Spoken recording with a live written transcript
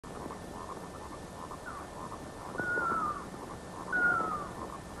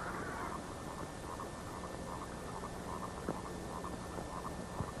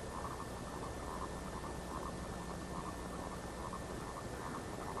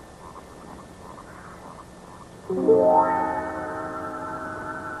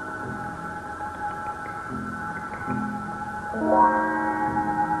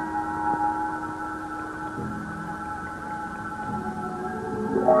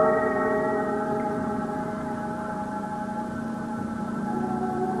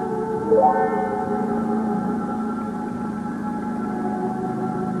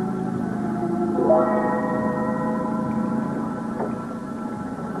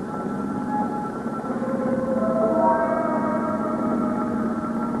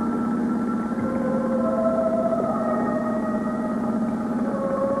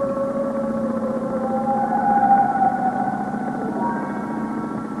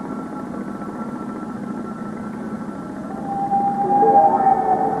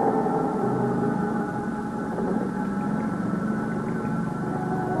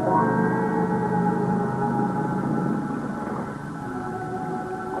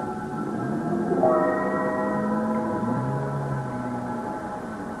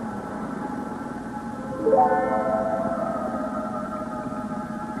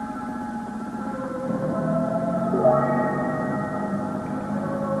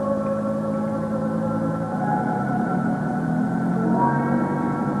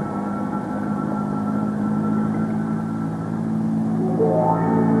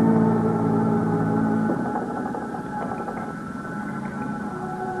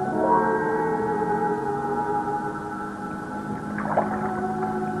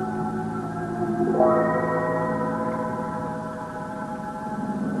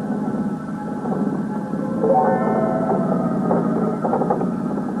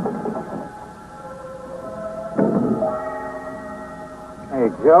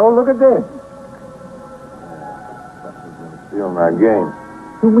Joe, look at this. Stealing our game.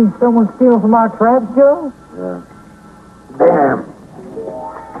 You mean someone stealing from our traps, Joe? Yeah. Damn.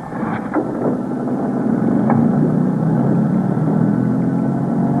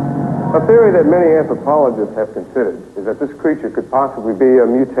 A theory that many anthropologists have considered is that this creature could possibly be a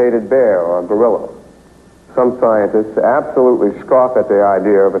mutated bear or a gorilla. Some scientists absolutely scoff at the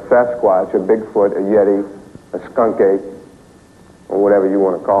idea of a Sasquatch, a Bigfoot, a Yeti, a skunk ape, or whatever you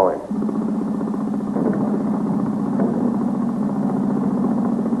want to call him.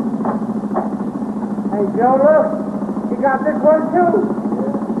 Hey, Joe, look. You got this one, too?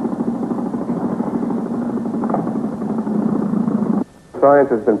 Science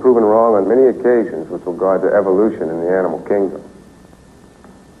has been proven wrong on many occasions with regard to evolution in the animal kingdom.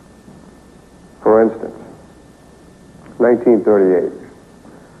 For instance, 1938,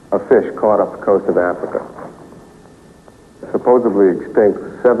 a fish caught off the coast of Africa. Supposedly extinct for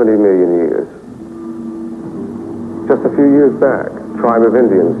 70 million years. Just a few years back, a tribe of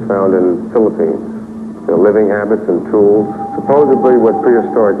Indians found in the Philippines. Their living habits and tools, supposedly what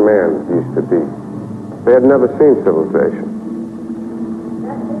prehistoric man used to be. They had never seen civilization.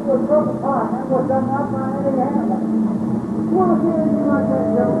 That thing was broke apart. That was done out by any animal. You want to see anything like that,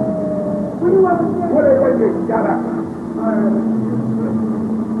 Joe? Will you ever see anything? Shut up.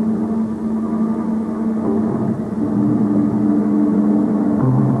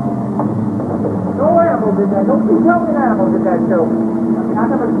 No animal did that. Don't you tell me an animal did that, Joe. I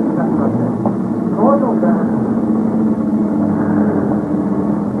never seen nothing like that. Oh, no, God.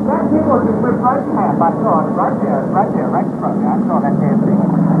 That thing was just ripped right in half. I saw it right there, right in front of me. I saw that damn thing.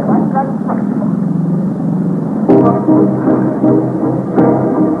 Right in front of me.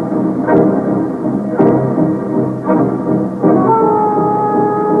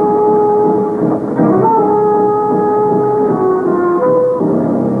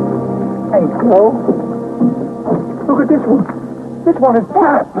 Hey, Joe. Look at this one. This one is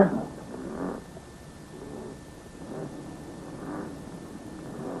flat.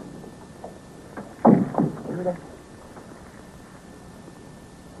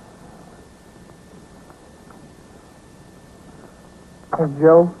 Hey,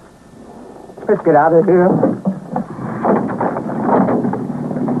 Joe, let's get out of here.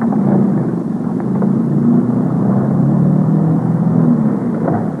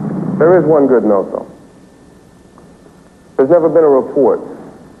 There is one good note, though. There's never been a report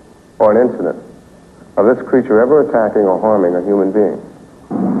or an incident of this creature ever attacking or harming a human being.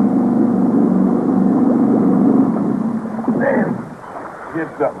 Get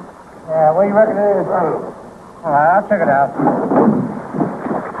something. Yeah, what do you reckon it is? All right, I'll check it out.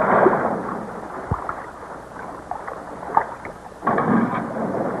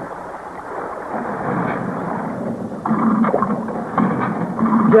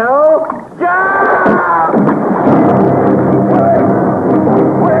 Joe!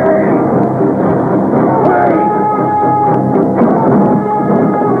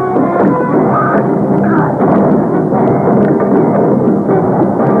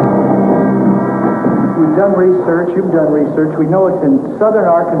 done research, you've done research. We know it's in southern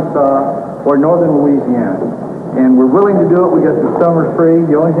Arkansas or northern Louisiana. And we're willing to do it. We got the summer free.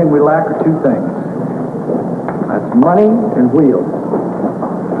 The only thing we lack are two things. That's money and wheels.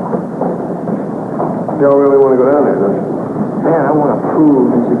 You don't really want to go down there, don't you? Man, I want to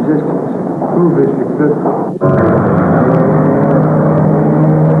prove its existence. Prove its existence.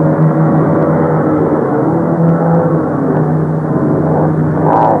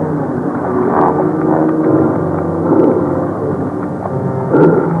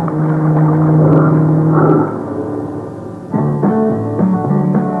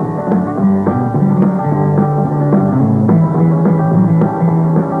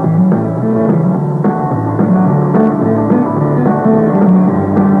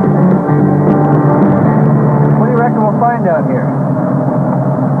 Down here?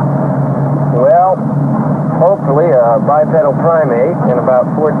 Well, hopefully a bipedal primate and about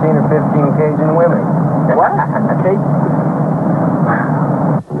 14 or 15 Cajun women. What? Cajun?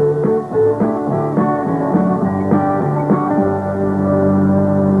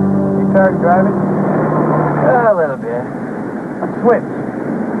 You tired of driving? A little bit. Let's switch.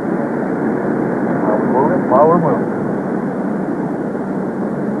 While we're moving.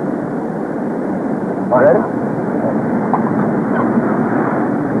 Ready?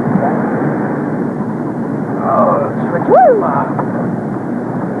 Woo!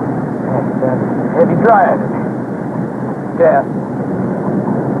 Heavy driving. Gas.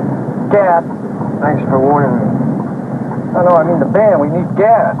 Gas. Thanks for warning me. Oh, no, I mean the band. We need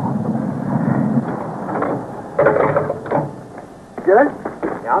gas. Good?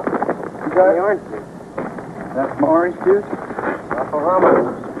 Yep. You got the orange juice. That's some orange juice?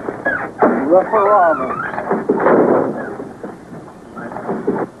 Ruffarama.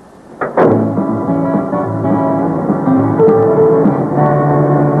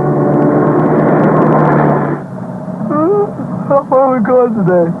 How far we going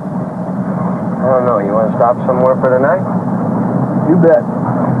today? I don't know. You want to stop somewhere for the night? You bet.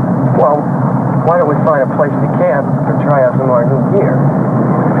 Well, why don't we find a place to camp and try out some of our new gear?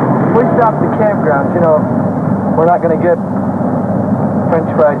 If we stop at the campgrounds, you know, we're not going to get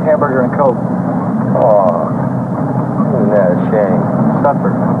French fries, hamburger, and Coke. Oh, isn't that a shame?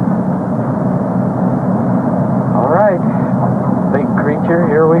 Supper. All right. Big creature,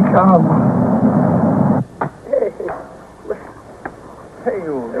 here we come. Hey,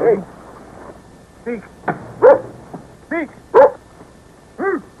 hey. Speak. Speak.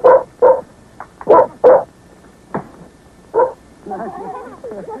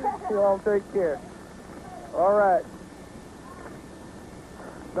 You all take care. All right.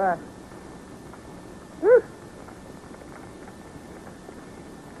 Bye.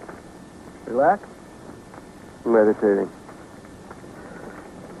 Relax. Meditating.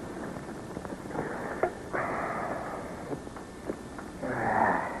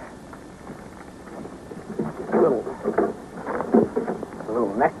 A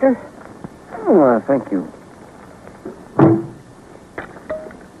little nectar? Oh, thank you.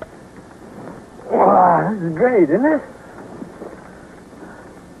 Wow, this is great, isn't it?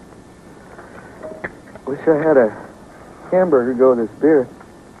 Wish I had a hamburger go with this beer.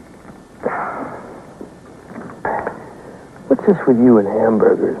 What's this with you and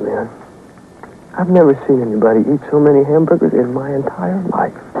hamburgers, man? I've never seen anybody eat so many hamburgers in my entire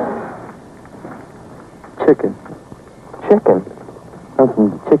life. Chicken. Chicken? I'm from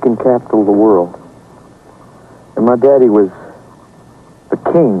the chicken capital of the world. And my daddy was the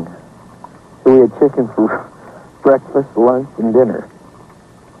king. So we had chicken for breakfast, lunch, and dinner.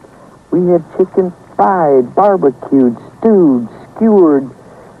 We had chicken fried, barbecued, stewed, skewered.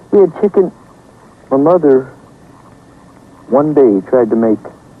 We had chicken. My mother, one day, tried to make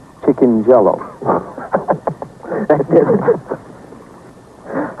chicken jello. That did it.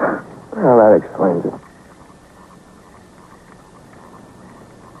 Well, that explains it.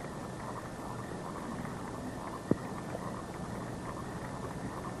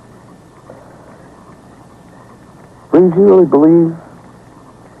 Please, you really believe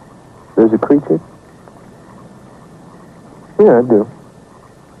there's a creature? Yeah, I do.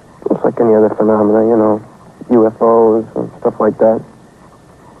 Just like any other phenomena, you know, UFOs and stuff like that.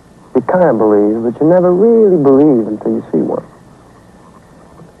 You kind of believe, but you never really believe until you see one.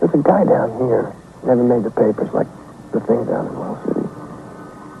 There's a guy down here, never made the papers like the thing down in Mill City.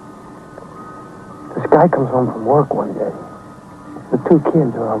 This guy comes home from work one day. The two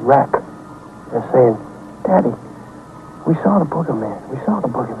kids are a wreck. They're saying, Daddy, we saw the boogeyman. We saw the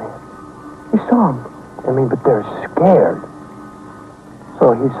boogeyman. We saw him. I mean, but they're scared.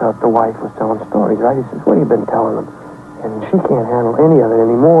 So he thought the wife was telling stories, right? He says, what have you been telling them? And she can't handle any of it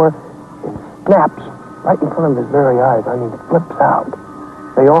anymore. And snaps right in front of his very eyes. I mean, flips out.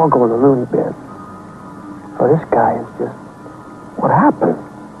 They all go in the loony bin. So this guy is just, what happened?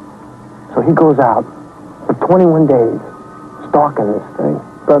 So he goes out for 21 days, stalking this thing.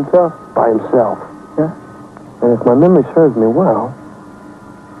 By himself? By himself. Yeah. And if my memory serves me well,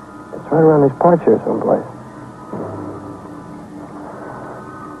 it's right around these parts here someplace.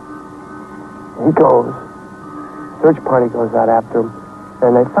 He goes, search party goes out after him,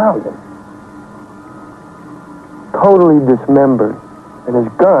 and they found him. Totally dismembered, and his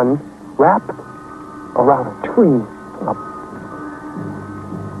gun wrapped around a tree.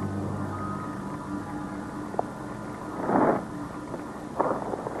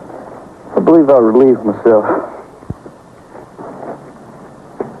 I believe I'll relieve myself.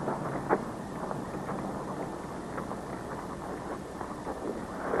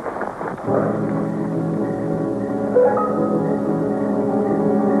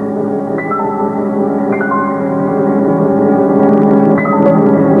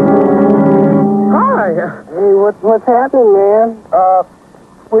 What's happening, man?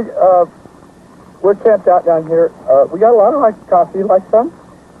 We're camped out down here. We got a lot of iced coffee. You like some?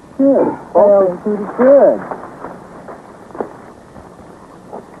 Good. Sounds pretty good.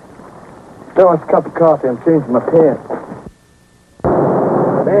 Fill us a cup of coffee. I'm changing my pants.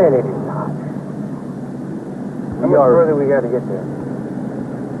 Man, it is hot. How much further we got to get there?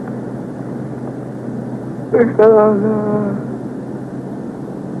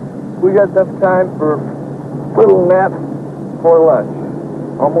 We got enough time for a little nap for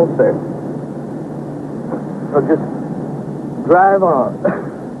lunch. Almost there. So just drive on.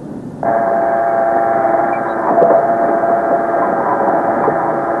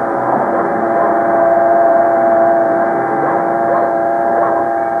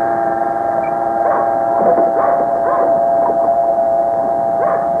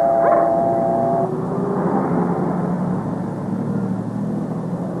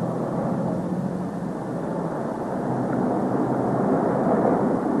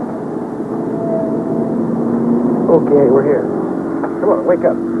 Okay, we're here. Come on, wake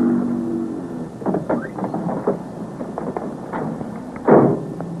up.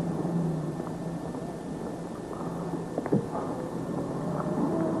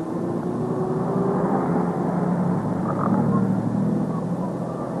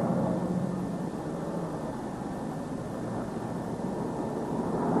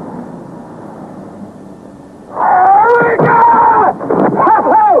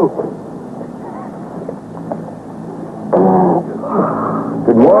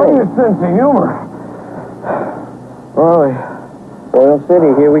 Good morning. Your sense of humor. Well, Oil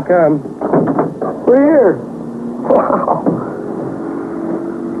City, here we come. We're here. Wow.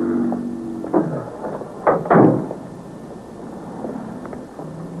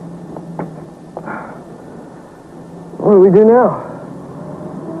 What do we do now?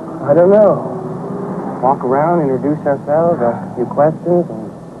 I don't know. Walk around, introduce ourselves, ask a few questions,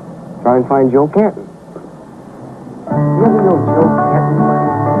 and try and find Joe Canton. You ever know Joe Canton?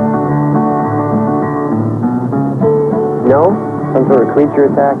 No? Some sort of creature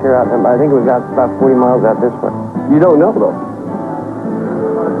attack here out there. I think it was out about 40 miles out this way. You don't know, though.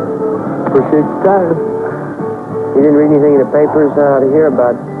 Appreciate your time. You didn't read anything in the papers to hear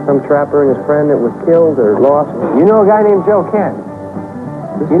about some trapper and his friend that was killed or lost? You know a guy named Joe Canton?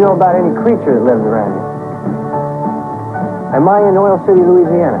 You know about any creature that lives around here? Am I in Oil City,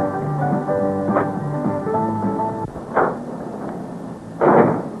 Louisiana?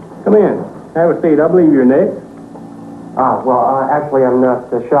 Come in. Have a seat. I believe you're next. Actually, I'm not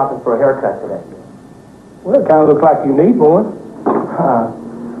shopping for a haircut today. Well, it kind of looks like you need one.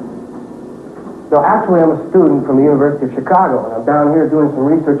 No, actually, I'm a student from the University of Chicago, and I'm down here doing some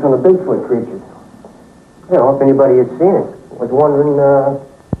research on the Bigfoot creatures. You know, if anybody had seen it. Was wondering,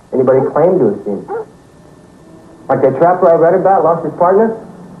 anybody claimed to have seen it. Like that trapper I read about, lost his partner?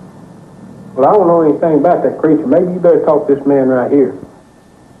 Well, I don't know anything about that creature. Maybe you better talk to this man right here.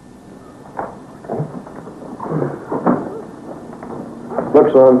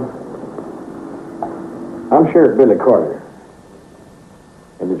 Look, son, I'm Sheriff Billy Carter,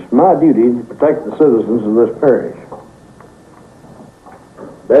 and it's my duty to protect the citizens of this parish.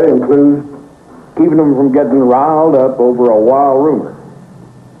 That includes keeping them from getting riled up over a wild rumor.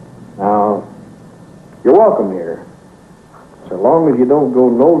 Now, you're welcome here, so long as you don't go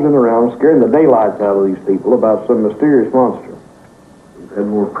nosing around scaring the daylights out of these people about some mysterious monster. We've had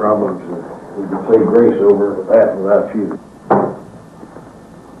more problems than we can say grace over with that without you.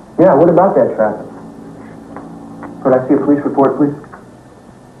 Yeah, what about that trapper? Could I see a police report, please?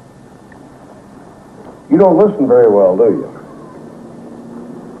 You don't listen very well, do you?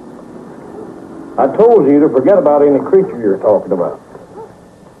 I told you to forget about any creature you're talking about.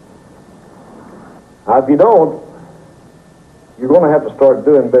 Now, if you don't, you're going to have to start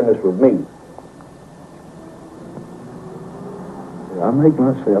doing business with me. Did I make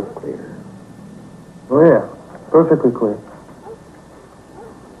myself clear? Oh, yeah. Perfectly clear.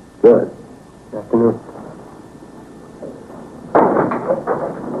 Good. Good afternoon.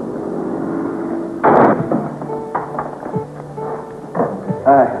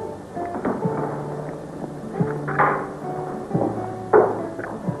 Hi.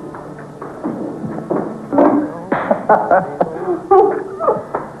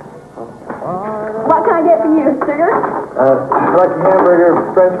 What can I get for you, sugar? I'd like a hamburger,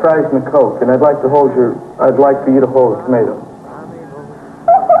 french fries, and a Coke, and I'd like for you to hold a tomato.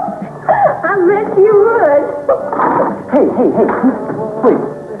 I bet you would. Hey, please.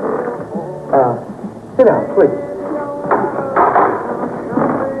 Sit down, please.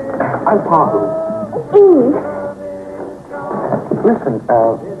 I'm Pablo. Eve. Listen,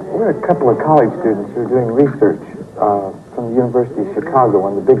 we're a couple of college students who are doing research from the University of Chicago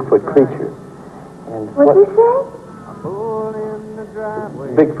on the Bigfoot creature. And What'd you say?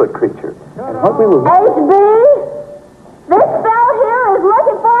 Bigfoot creature. And what we were... HB, this fellow here is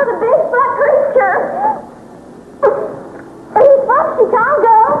looking for the Bigfoot creature. He's from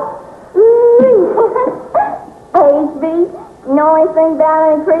Chicago. HB, you know anything about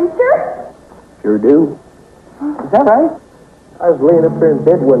any creature? Sure do. Is that right? I was laying up there in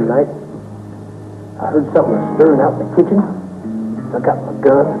bed one night. I heard something stirring out in the kitchen. Took out my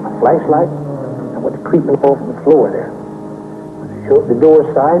gun and my flashlight. I went creeping off the floor there. I showed the door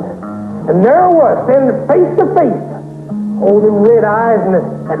aside, and there I was, standing face to face. All them red eyes and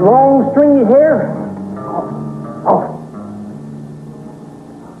that long stringy hair. Oh.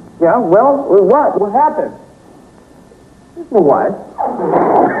 Yeah, well, what? What happened? What?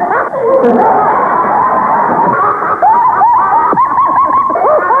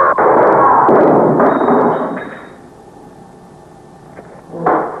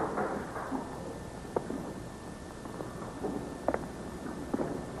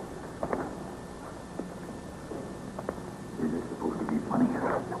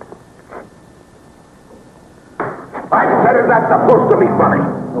 I said, is that supposed to be funny?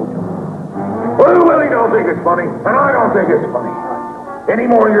 Well, Willie don't think it's funny, and I don't think it's funny. Any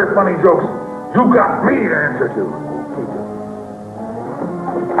more of your funny jokes, you got me to answer to.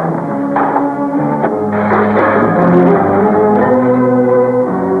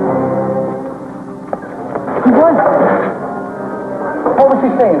 What was he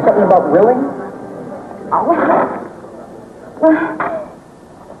saying? Something about Willie?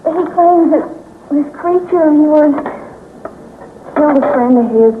 He claims that this creature of yours killed a friend of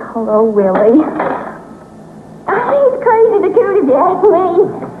his called old Willie. I think he's crazy to coot if you ask me.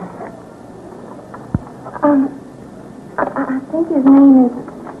 I think his name is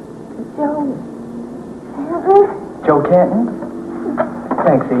Joe Canton. Joe Canton?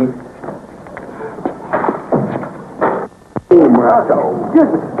 Thanks, Eve.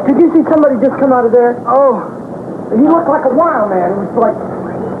 Did you see somebody just come out of there? Oh, he looked like a wild man. It was like,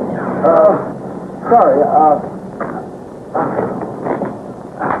 sorry,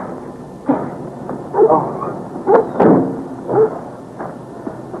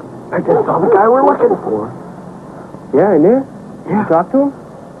 I just saw the guy we're looking for. Yeah, in there? Yeah. You talk to him?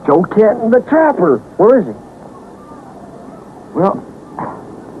 Joe Canton, the trapper. Where is he? Well,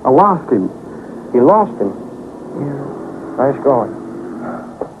 I lost him. You lost him? Yeah. Nice going.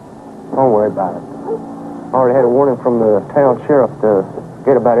 Don't worry about it. I already had a warning from the town sheriff to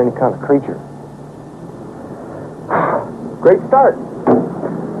forget about any kind of creature. Great start.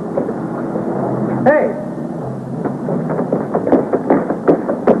 Hey!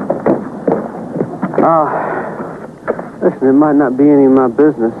 Listen, it might not be any of my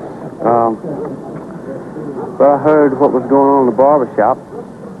business, but I heard what was going on in the barber shop,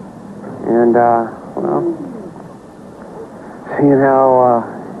 and, well, seeing how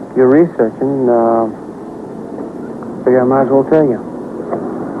you're researching, figure I might as well tell you.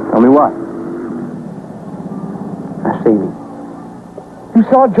 Tell me what? I seen him. You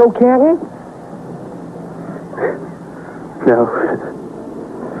saw Joe Canton? No.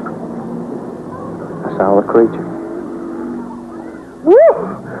 I saw the creature. Woo!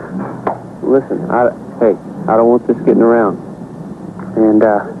 Listen, I don't want this getting around. And,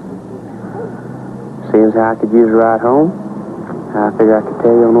 seeing as how I could use a ride home, I figure I could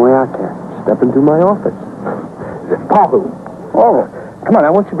tell you on the way out there. Step into my office. Pablo. Oh, come on, I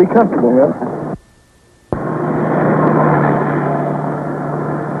want you to be comfortable, man.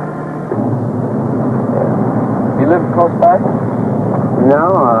 You live close by?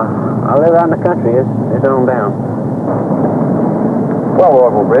 No, I live out in the country. It's on down. Well,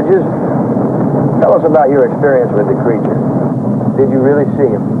 Orville Bridges, tell us about your experience with the creature. Did you really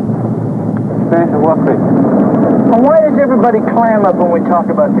see him? Experience of what creature? And why does everybody clam up when we talk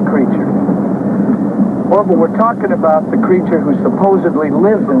about the creature? Orville, we're talking about the creature who supposedly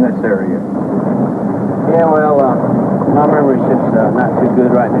lives in this area. Yeah, well, my memory's just not too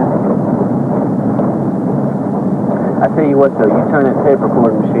good right now. I tell you what, though, you turn that tape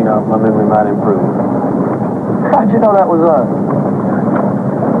recording machine off, my memory might improve. How'd you know that was us?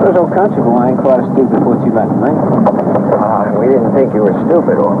 Those old country boy ain't quite as stupid as what you like to think. We didn't think you were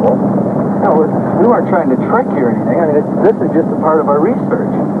stupid, Orville. No, we weren't trying to trick you or anything. I mean, this is just a part of our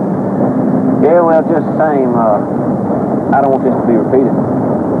research. Yeah, well, just the same, I don't want this to be repeated.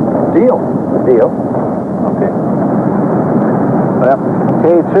 Deal. Deal? Okay. Well, to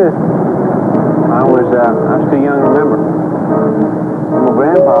tell you the truth, I was too young to remember. My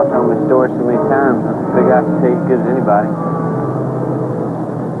grandpa told me stories so many times, I figured I could tell you as good as anybody.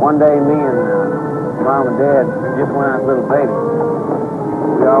 One day, me and Mom and Dad just went out as little babies.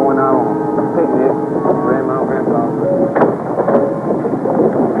 We all went out on a picnic, Grandma and Grandpa.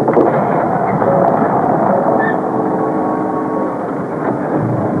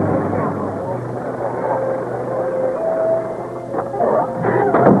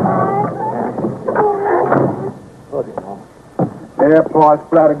 Yeah, Pa, it's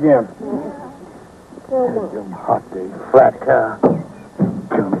flat again. Hot day, flat car.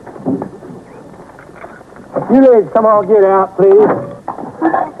 You ladies, come on, get out, please.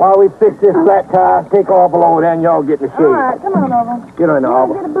 While we fix this flat tire, take off below there and y'all get in the shade. All right, come on over. Get her in the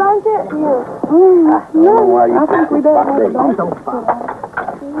harbor. Get a blanket? I think we better have a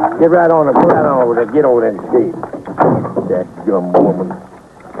blanket. Get right on over there. Get over there in the shade. That gum woman.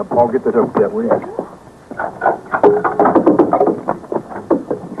 Now, Paul, get this up there, will you?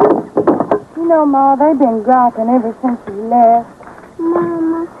 You know, Ma, they've been griping ever since you left.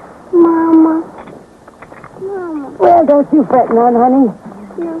 Mama. Well, don't you fret none, honey.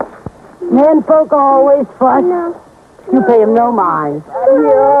 No. Men folk always fuss. No. You pay 'em no mind.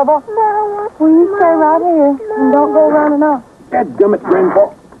 Yeah, Mama. Will you stay right here and don't go running off? That gummit,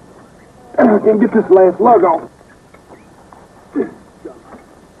 Grandpa. I can't get this last lug off.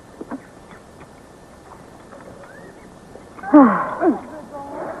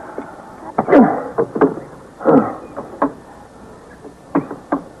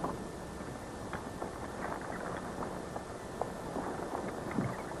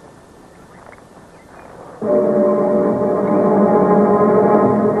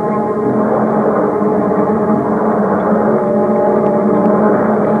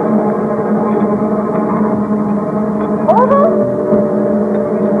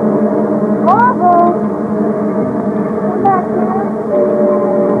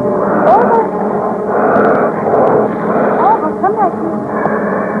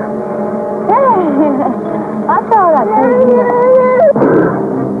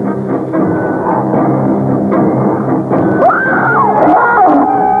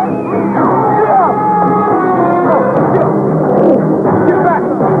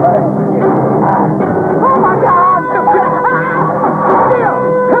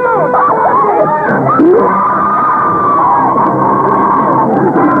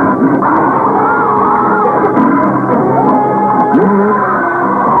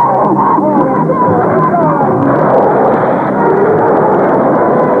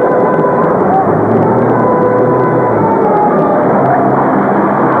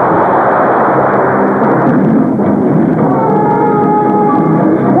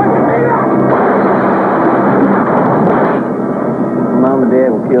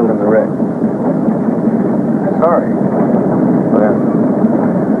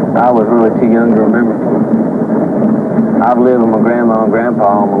 I've lived with my grandma and grandpa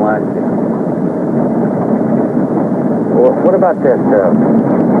all my life. Well, what about that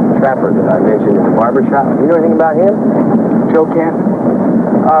trapper that I mentioned in the barber shop? You know anything about him? Joe Canton?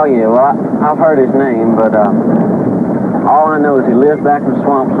 Oh, yeah, well, I've heard his name, but all I know is he lives back in the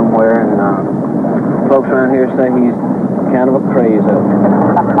swamp somewhere, and folks around here say he's kind of a crazo.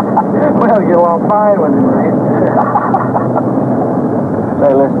 Well, get along fine with him, right?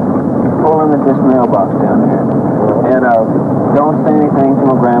 Say, listen, pull him at this mailbox down here. And don't say anything to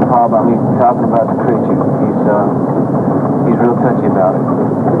my grandpa about me talking about the creature. He's real touchy about it.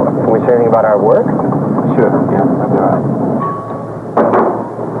 Can we say anything about our work? Sure, yeah, that'll be all right.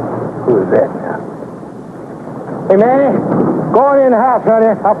 Who is that now? Hey, Manny, go on in the house, honey.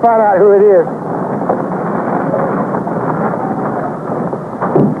 I'll find out who it is.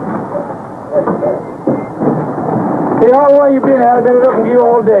 Hey, how long you been out? I've been looking for you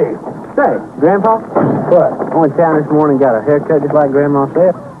all day. Say, Grandpa? What? I went down this morning and got a haircut just like Grandma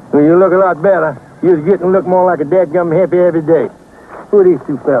said. Well, you look a lot better. You're getting to look more like a dadgum hippie every day. Who are these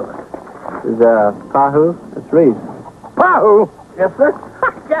two fellas? This is, Pahu. That's Reese. Pahu? Yes, sir.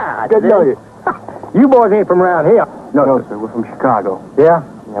 God, good to know you. You boys ain't from around here. No, sir. We're from Chicago. Yeah?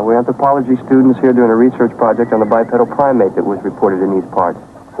 Yeah, we're anthropology students here doing a research project on the bipedal primate that was reported in these parts.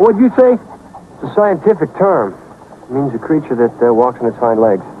 What'd you say? It's a scientific term. It means a creature that walks on its hind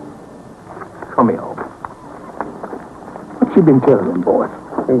legs. Come here. What you been telling them boys?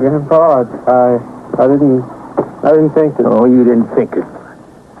 Grandpa, I didn't think that... Oh, you didn't think it.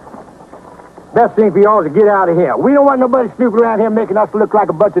 Best thing for y'all is to get out of here. We don't want nobody snooping around here making us look like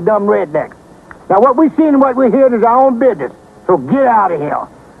a bunch of dumb rednecks. Now, what we see and what we hear is our own business. So get out of here.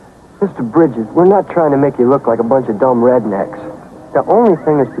 Mr. Bridges, we're not trying to make you look like a bunch of dumb rednecks. The only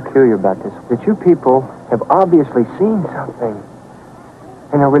thing that's peculiar about this is that you people have obviously seen something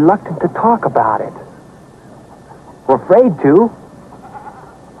and are reluctant to talk about it. We're afraid to.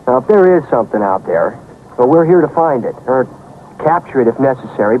 Now, if there is something out there, well, we're here to find it, or capture it if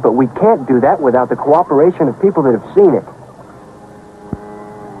necessary, but we can't do that without the cooperation of people that have seen it.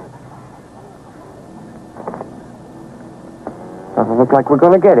 Doesn't look like we're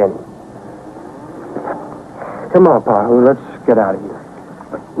going to get any. Come on, Pahu, let's get out of here.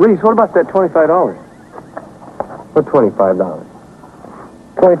 Reese, what about that $25? What $25?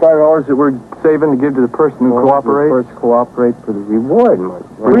 $25 that we're saving to give to the person who cooperates. First cooperate for the reward money.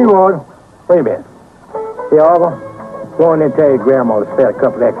 Reward? Wait a minute. Hey, Oliver, go in there and tell your grandma to set a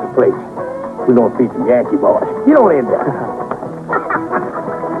couple extra plates. We're going to feed some Yankee boys. You don't in there.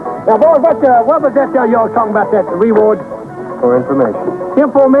 Now, boys, what was that y'all was talking about, that reward? For information.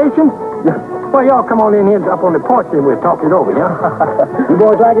 Information? Well, y'all come on in here up on the porch and we'll talk it over, yeah? You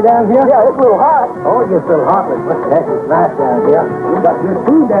boys like it down here? Yeah, it's a little hot. Oh, it gets a little hot, but heck, it's nice down here. We got good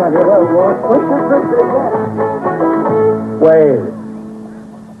food down here, though, boys. What's your trick to that? Wait.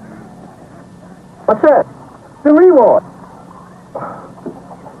 What's that? The reward.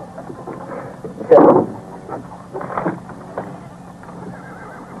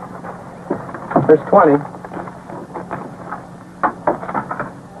 There's 20.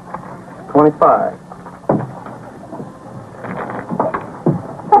 25.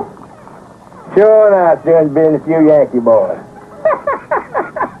 Sure enough, doing business, you Yankee boys.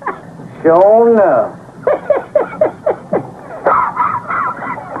 Sure enough.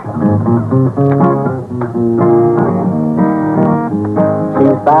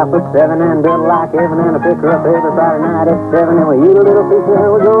 She's 5'7" and built like heaven, and I pick her up every Friday night at 7, and we eat a little piece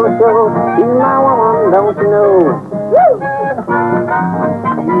and we're gonna show. She's my woman, don't you know?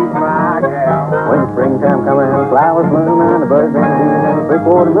 She's my gal. When springtime comes and flowers bloom and the birds and the bees and the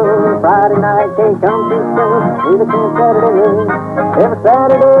three-quarter moon, Friday night can't come too soon, neither can Saturday noon. Every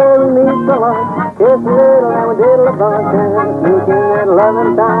Saturday we meet for lunch, kiss a little and we diddle a bunch, and sneak in at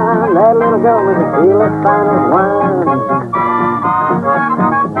loving time. That little girl makes us feel as fine as wine.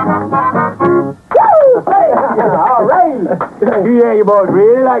 All right. You Yankee boys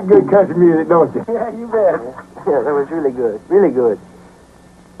really like good country music, don't you? Yeah, you bet. Yeah, that was really good. Really good.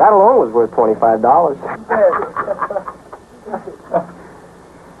 That alone was worth $25.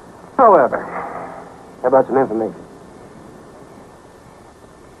 However, how about some information?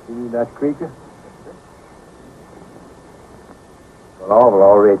 See that creature? Well, Orville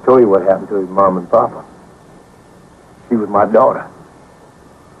already told you what happened to his mom and papa. She was my daughter.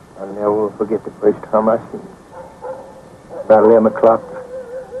 I never will forget the first time I seen her. About 11 o'clock,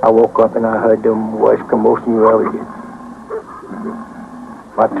 I woke up and I heard the worst commotion you ever did.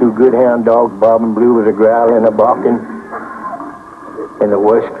 My two good hound dogs, Bob and Blue, was a growling and a barking, and the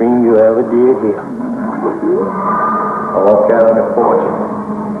worst scream you ever did hear. I walked out on the porch.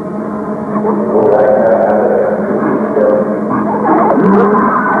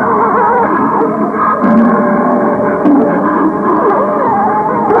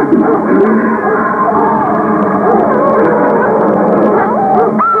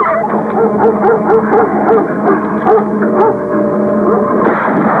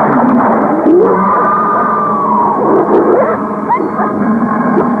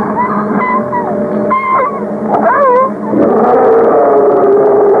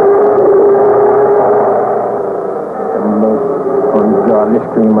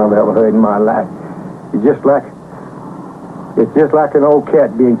 Scream I've ever heard in my life. It's just like an old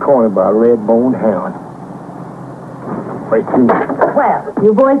cat being cornered by a red-boned hound. Wait 2 minutes. Well,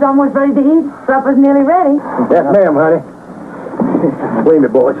 you boys almost ready to eat? Supper's nearly ready. Yes, ma'am, honey. Wait a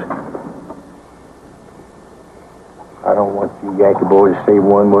minute, boys. I don't want you Yankee boys to say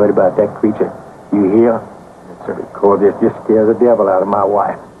one word about that creature. You hear? Yes, sir. Because it just scares the devil out of my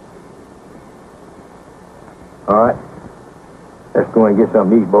wife. All right. Let's go and get some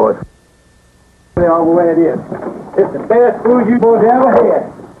to eat, boys. All the way it is. It's the best food you boys ever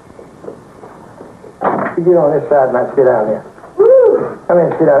had. You get on this side and I sit down there. Woo! Come in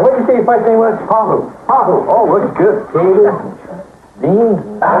and sit down. What did you say your first name was? Pahu. Pahu. Oh, looks good. Peter. Dean.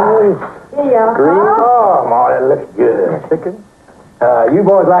 Yeah. Green. Oh, Ma, that looks good. Chicken? You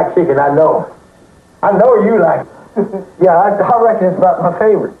boys like chicken, I know. I know you like it. Yeah, I reckon it's about my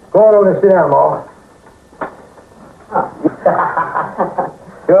favorite. Go on over and sit down, Ma.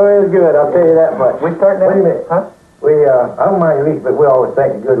 Sure is good, I'll tell you that much. We starting Wait a minute, huh? I don't mind you eat, but we always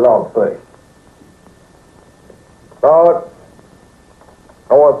think a good log first. Lord,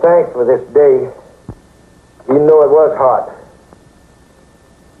 I want to thank for this day, even though it was hot.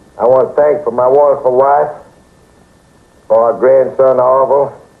 I want to thank for my wonderful wife, for our grandson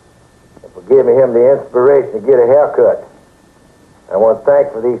Orville, and for giving him the inspiration to get a haircut. I want to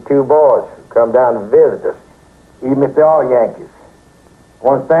thank for these two boys who come down to visit us, even if they are Yankees. I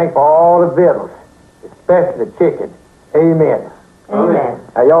want to thank for all the victuals, especially the chicken. Amen. Amen.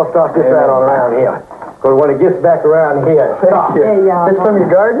 Now, y'all start this right on around here. Because when it gets back around here, stop. Yeah. This from your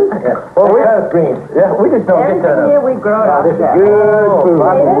garden? Yeah. Well, we have greens. Yeah, we just don't get Every year we grow it. This is good food.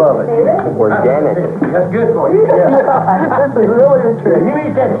 I love it. David? Organic. That's good for you. Yeah. This is really the truth. You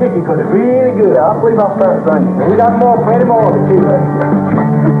eat that chicken because it's really good. I believe I'll start running. We got plenty more of it, too.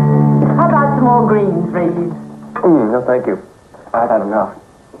 How about some more greens, Reed? No, thank you. I've had enough.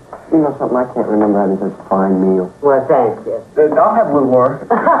 You know something, I can't remember having such a fine meal. Well, thank you. I'll have a little more. It's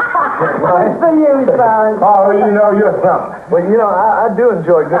for you, son. Oh, you know, you're something. Well, you know, I do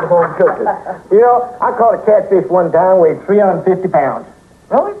enjoy good home cooking. You know, I caught a catfish one time, weighed 350 pounds.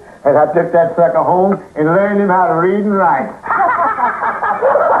 Really? And I took that sucker home and learned him how to read and write.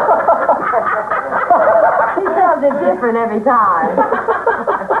 He tells it different every time.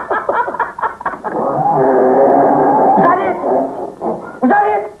 Was that it? Was that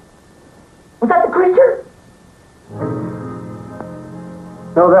it? Was that the creature?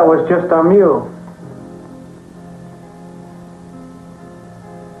 No, that was just our mule.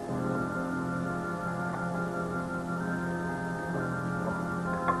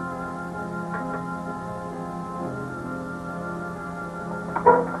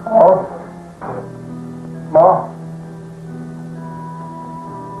 Ma?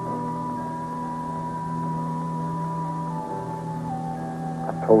 I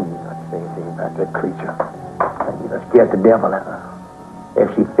told you not to say anything about that creature. You done scared the devil out of her. If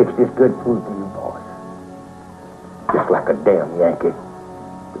she fixed this good food for you boys. Just like a damn Yankee.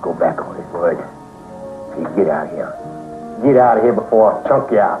 To go back on his word. See, get out of here. Get out of here before I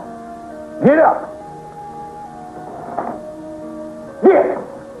chunk you out. Get up! Get!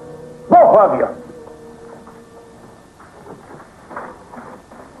 Both of you!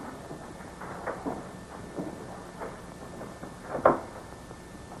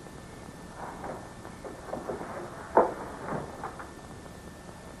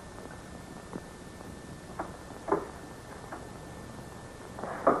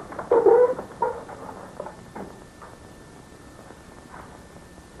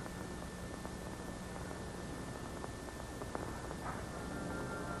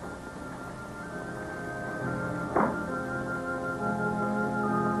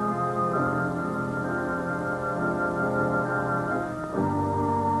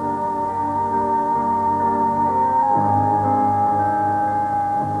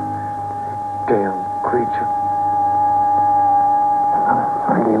 Damn creature.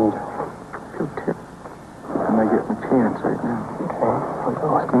 Sorry, Angel. Feel terrible. I'm gonna get my chance right now. Okay.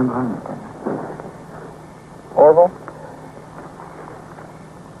 I'll stand behind me. Orville?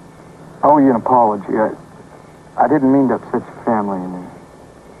 I owe you an apology. I didn't mean to upset your family and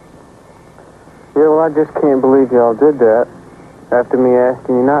Yeah, well, I just can't believe y'all did that after me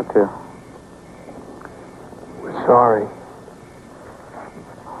asking you not to. we're sorry.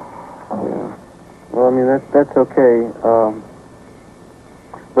 Yeah. Well, I mean, that's okay.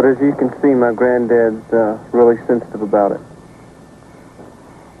 But as you can see, my granddad's really sensitive about it.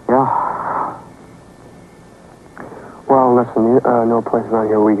 Yeah. Well, listen, no place around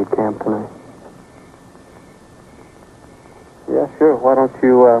here we could camp tonight. Yeah, sure. Why don't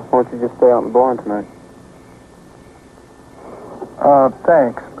you just stay out in the barn tonight?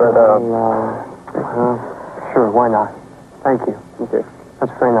 Thanks, but, sure, why not? Thank you. Okay.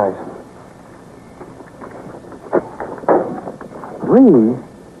 That's very nice. Reed?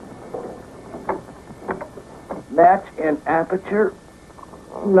 Match and aperture.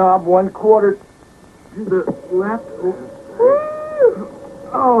 Knob 1/4 to the left.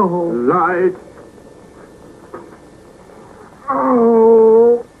 Oh. Light.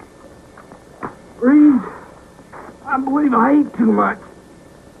 Oh. Reed. believe I eat too much.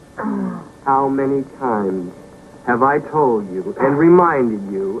 How many times have I told you and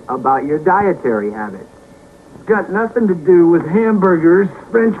reminded you about your dietary habits? It's got nothing to do with hamburgers,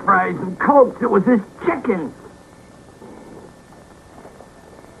 french fries, and cokes. It was this chicken.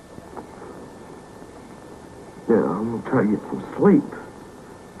 Yeah, I'm gonna try to get some sleep.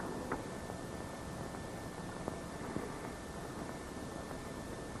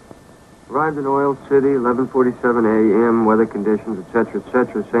 Arrived in Oil City, 11:47 a.m., weather conditions,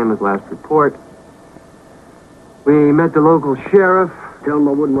 etc., same as last report. We met the local sheriff. Tell him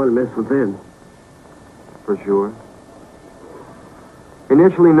I wouldn't want to mess with him. For sure.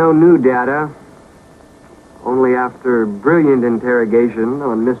 Initially, no new data. Only after brilliant interrogation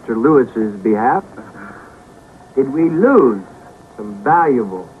on Mr. Lewis's behalf did we lose some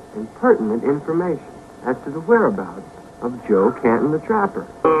valuable and pertinent information as to the whereabouts of Joe Canton the Trapper.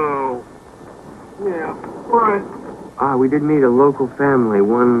 Oh. Yeah, right. We did meet a local family,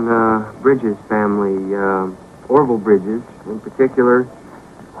 one Bridges family, Orville Bridges in particular.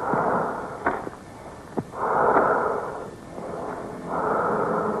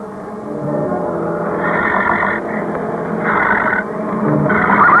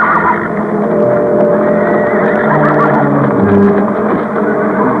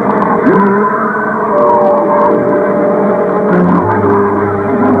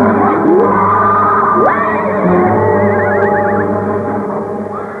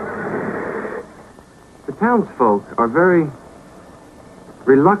 Townsfolk are very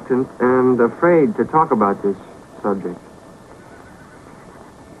reluctant and afraid to talk about this subject.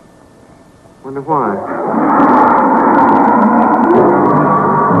 Wonder why.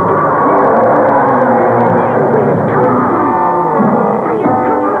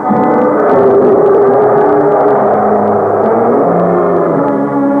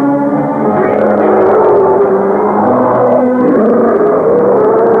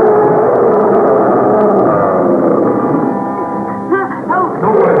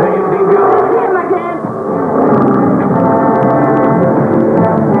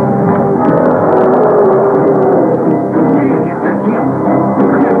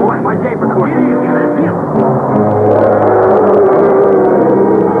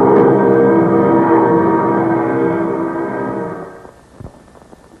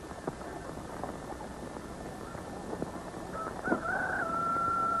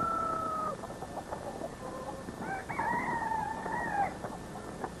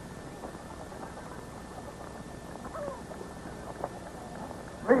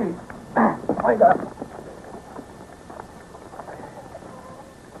 Wake up.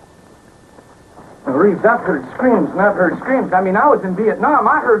 Reeves, I've heard screams, and I've heard screams. I mean, I was in Vietnam.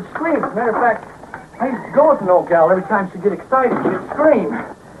 I heard screams. Matter of fact, I used to go with an old gal. Every time she'd get excited, she'd scream.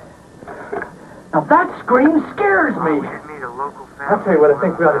 Now, that scream scares me. I'll tell you what I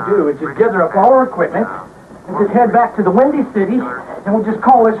think we ought to do is just gather up all our equipment and just head back to the Windy City, and we'll just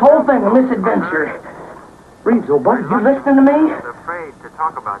call this whole thing a misadventure. Reeves, old buddy, you listening to me? I'm afraid to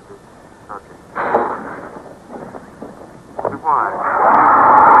talk about this subject. Why?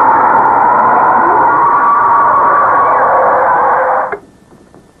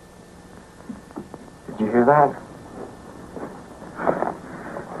 Did you hear that?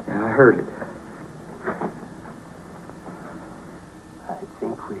 Yeah, I heard it. I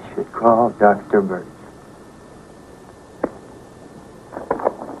think we should call Dr. Birch.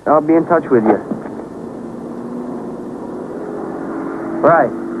 I'll be in touch with you.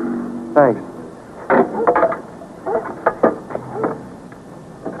 Right. Thanks.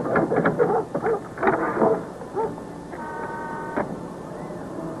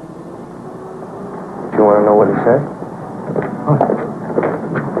 You want to know what he said?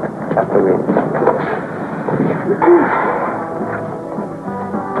 After we...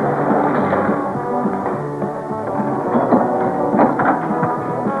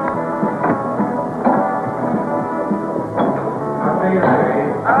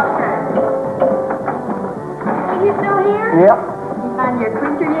 Yep. You find your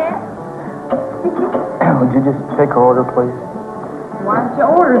creature yet? Would you just take her order, please? Why don't you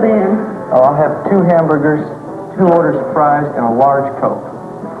order then? Oh, I'll have 2 hamburgers, 2 orders of fries, and a large Coke.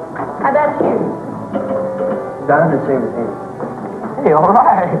 How about you? Done the same thing. Hey, all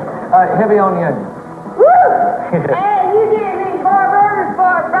right. Heavy on the onion. Woo! Hey, you get me 4 burgers,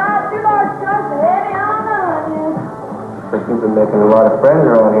 4 fries, 2 large chunks of heavy on the onions. But you've been making a lot of friends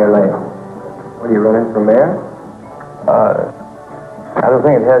around here lately. What, are you running for mayor? I don't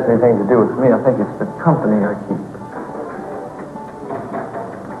think it has anything to do with me. I think it's the company I keep.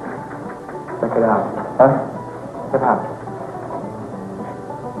 Check it out. Huh? Check it out.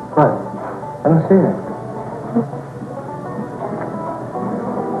 What? I don't see it.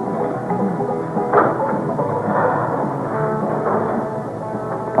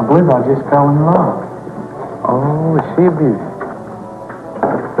 I believe I just fell in love. Oh, is she a beauty?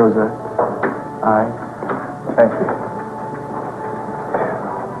 Those are eyes. Thank you.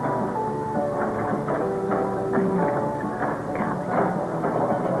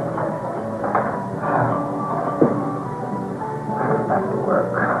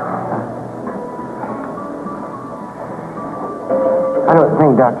 I don't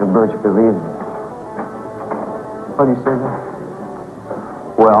think Dr. Birch believes me. What do you say there?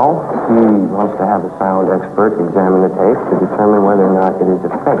 Well, he wants to have a sound expert examine the tape to determine whether or not it is a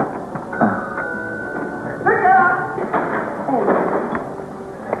fake.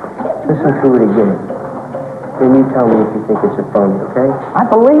 Listen to it again. Then you tell me if you think it's a phony, okay? I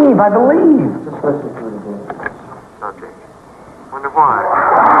believe. Just listen to it again. Okay. Wonder why.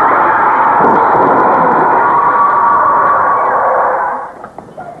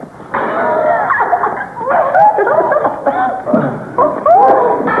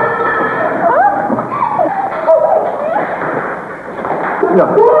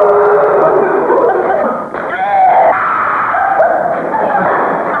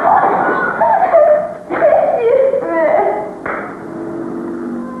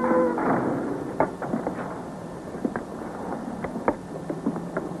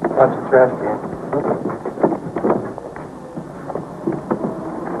 Watch the trash can.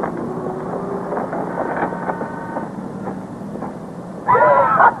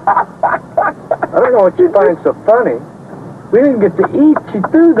 I don't know what you find so funny. We didn't get to eat. She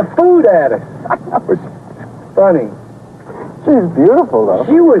threw the food at us. That was funny. She's beautiful, though.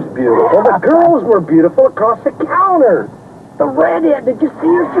 She was beautiful. The girls were beautiful across the counter. The redhead, did you see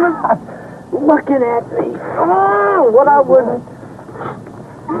her? She was looking at me. Oh, what I wouldn't...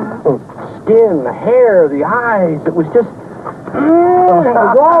 Skin, the hair, the eyes. It was just... it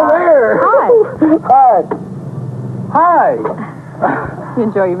was all there. Hi. Hi. You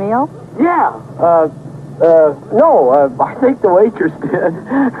enjoy your meal? Yeah. No, I think the waitress did.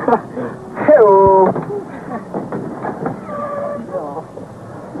 Hello.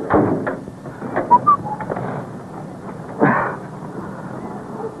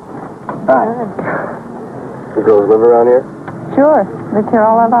 The girls live around here? Sure. Lived here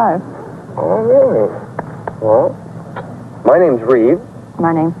all our lives. Oh, really? Well, my name's Reeve.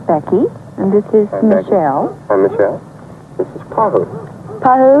 My name's Becky, and this is Hi, Becky. Michelle. I'm Michelle. This is Pahu.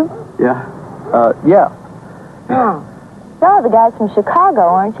 Pahu? Yeah. Yeah. Oh. You're the guys from Chicago,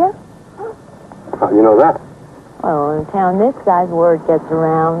 aren't you? How do you know that? Well, in town, this guy's word gets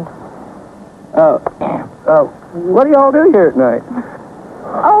around. What do y'all do here at night?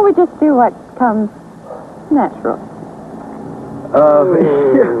 Oh, we just do what comes natural.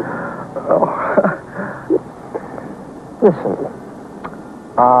 Listen,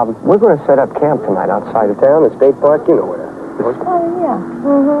 we're going to set up camp tonight outside of town, the state park, you know where. Oh, yeah.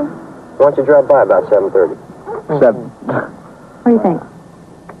 Mm-hmm. Why don't you drop by about 7:30? 7. What do you think?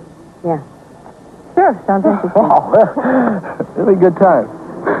 Yeah. Sure, sounds interesting. It'll be a good time.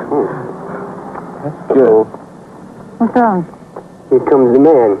 That's good. What's wrong? Here comes the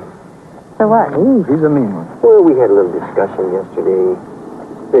man. So what? Ooh, he's a mean one. Well, we had a little discussion yesterday.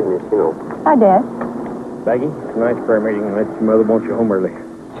 Business, you know. Hi, Dad. Maggie, tonight's prayer meeting, and let your mother want you home early.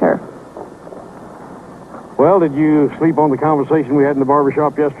 Sure. Well, did you sleep on the conversation we had in the barber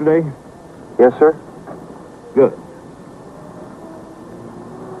shop yesterday? Yes, sir? Good.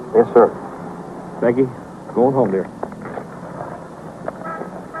 Yes, sir. Maggie, going home, dear.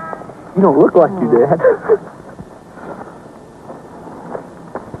 You don't look like you, Dad.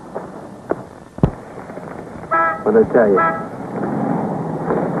 What'd I tell you?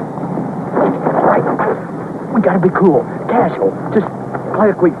 Right. We gotta be cool, casual. Just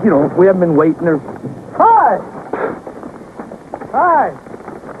like we haven't been waiting or... Hi! Hi!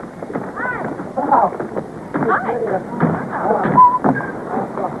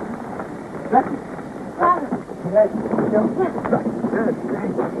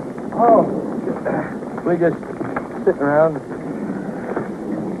 Oh, we just sitting around.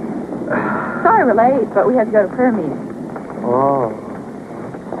 Sorry we're late, but we had to go to prayer meeting. Oh.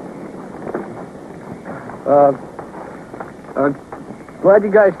 Glad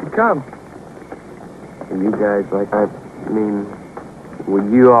you guys could come. You guys,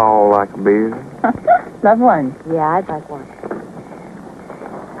 would you all like a beer? Love one. Yeah, I'd like one.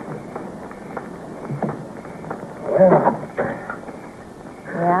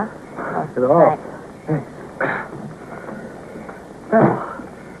 Yeah? Not at all.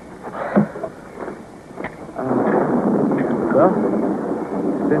 Well,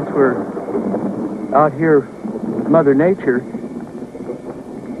 since we're out here with Mother Nature,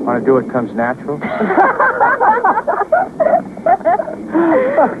 want to do what comes natural?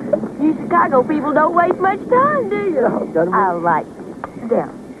 You Chicago people don't waste much time, do you? I like you. Sit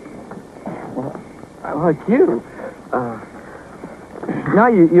down. I like you. No,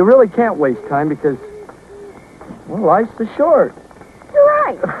 you really can't waste time because, well, life's too short. You're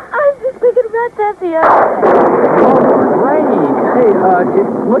right. I was just thinking about that the other day. Oh, rain. Hey, it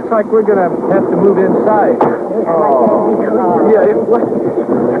looks like we're going to have to move inside. Oh. Yeah, what?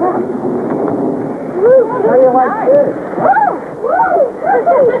 How do you like this?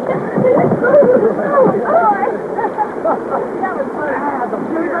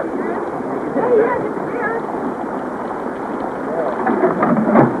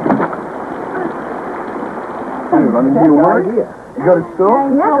 Do you work? You go to school?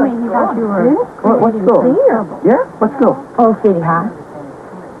 You told me you thought you were... What school? Yeah? What school? Oh, City High.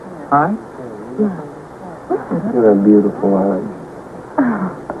 Hi. You're a beautiful eyes.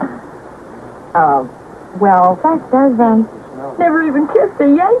 Well, that does, never even kissed a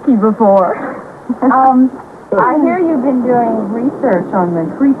Yankee before. I hear you've been doing research on the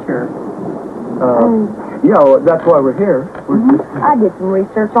creature. Yeah, well, that's why we're here. I did some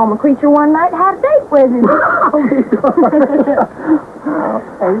research on the creature one night, had a date with him.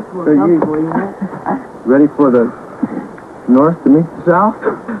 So you ready for the north to meet the south? I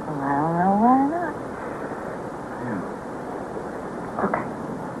don't know why not. Okay.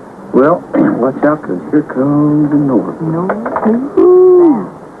 Well, watch out, because here comes the north. No.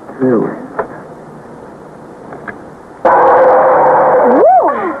 Here we go.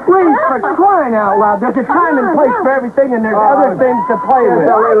 Please, for crying out loud, there's a time and place for everything, and there's other things to play with. There's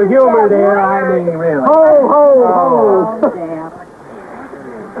a little humor there, I mean, really. Ho, ho, ho.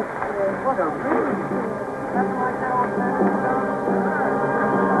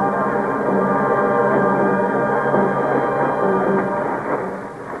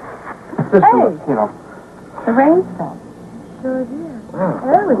 Just Hey. you know, The rain stopped. Sure did.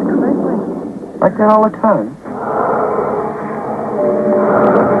 That was a quick one. like that all the time.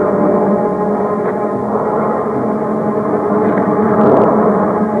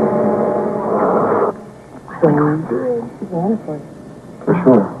 For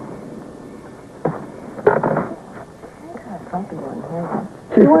sure.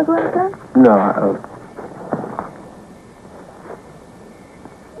 You want to go outside? No, I don't.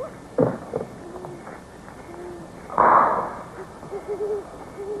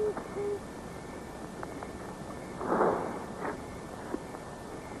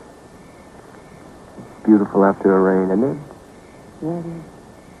 Beautiful after a rain, isn't it? Yeah, it is.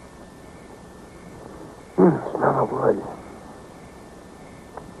 Smell of wood.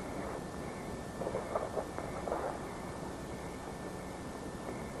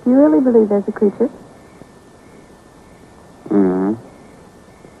 Do you really believe there's a creature? Mm-hmm.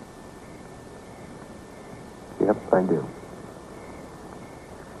 Yep, I do.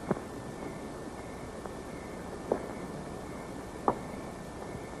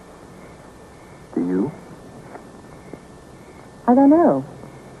 Do you? I don't know.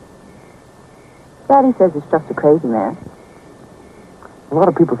 Daddy says it's just a crazy man. A lot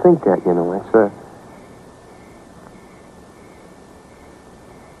of people think that, you know.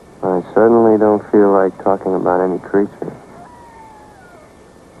 I certainly don't feel like talking about any creature.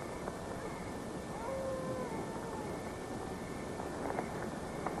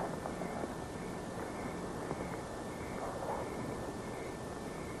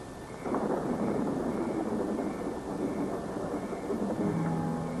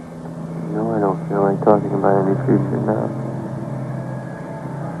 No, I don't feel like talking about any future now.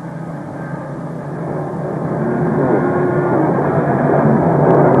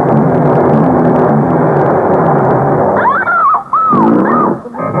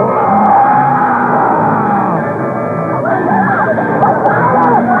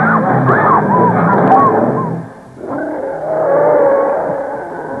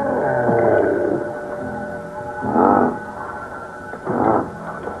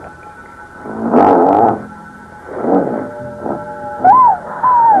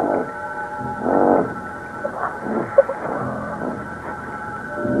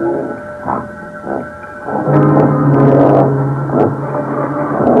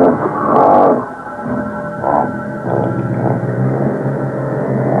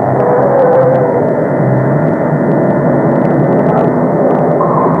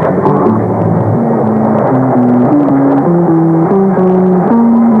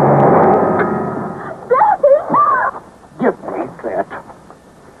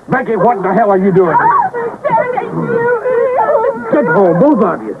 Becky, what the hell are you doing? Get home, both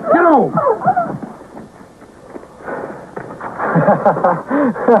of you. Get home.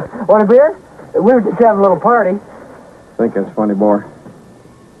 Want a beer? We were just having a little party. Think that's funny, boy.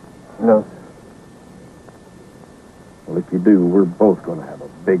 No. Well, if you do, we're both going to have a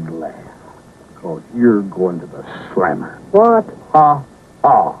big laugh. Because you're going to the slammer. What? Ha,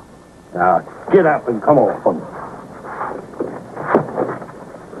 ha. Now, get up and come on.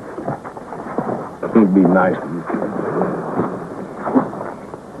 Can't be nice to you.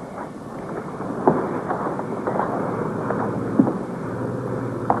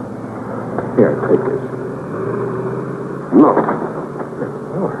 Here, take this. Look.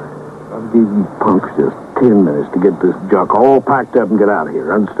 I'll give you punks just 10 minutes to get this junk all packed up and get out of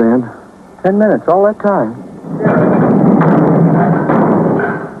here. Understand? 10 minutes, all that time.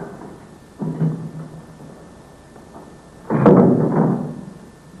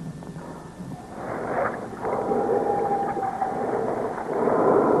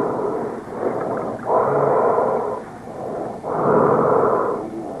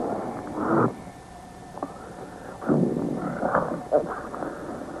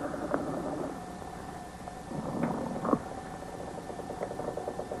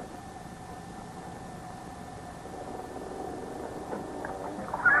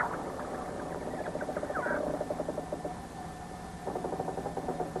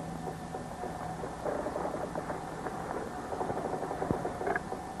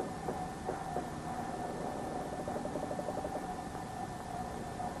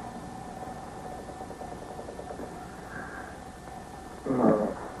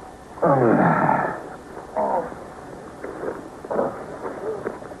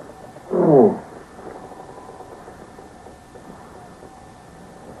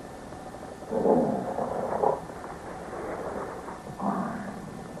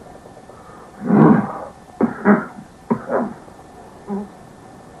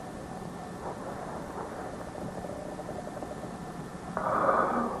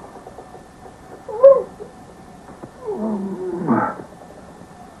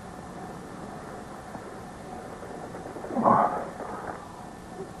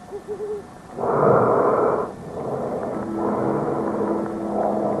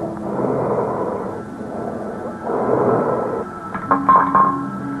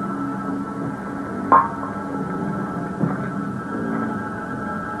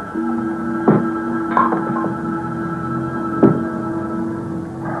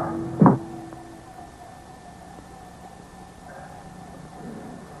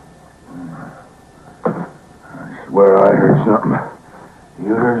 Swear I heard something.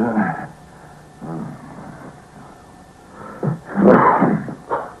 You heard something?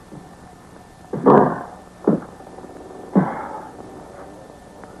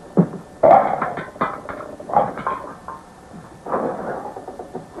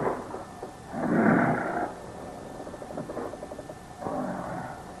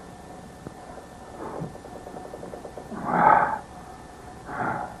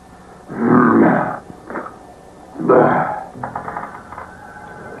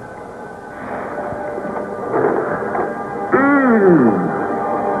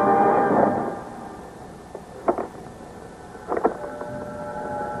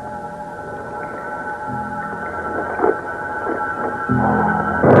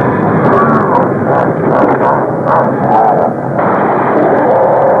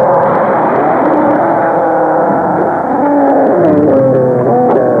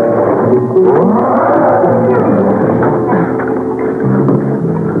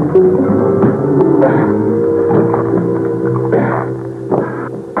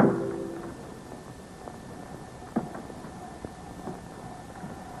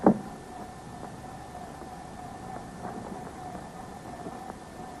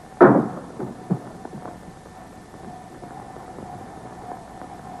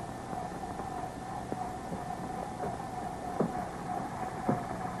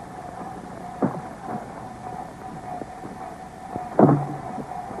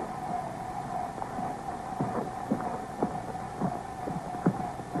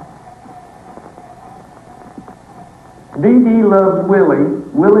 Dee Dee loves Willie.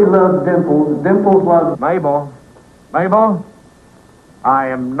 Willie loves Dimples. Dimples loves... Mabel. Mabel, I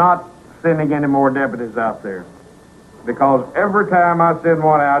am not sending any more deputies out there. Because every time I send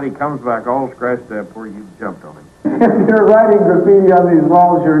one out, he comes back all scratched up where you jumped on him. If you're writing graffiti on these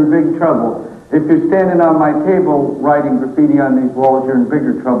walls, you're in big trouble. If you're standing on my table writing graffiti on these walls, you're in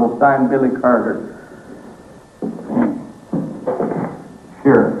bigger trouble. Signed, Billy Carter.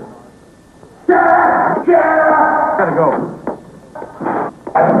 Sure. Gotta go.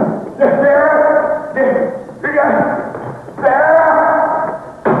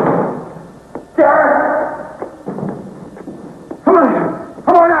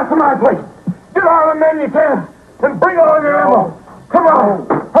 Come on out to my place. Get all the men you can and bring all your ammo. Come on.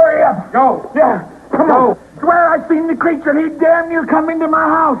 Hurry up. Joe! Yeah, come on. Swear I seen the creature. He damn near come into my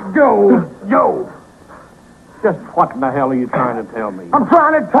house, Joe. Joe. Just what in the hell are you trying to tell me? I'm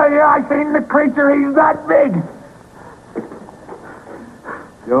trying to tell you, I seen the creature. He's that big.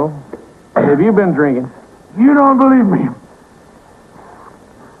 Joe, have you been drinking? You don't believe me.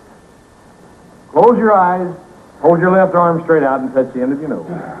 Close your eyes, hold your left arm straight out, and touch the end of your nose.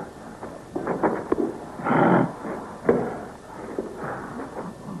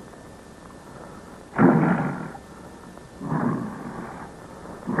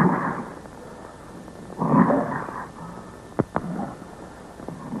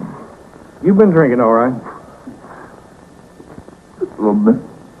 You've been drinking, all right? A little bit.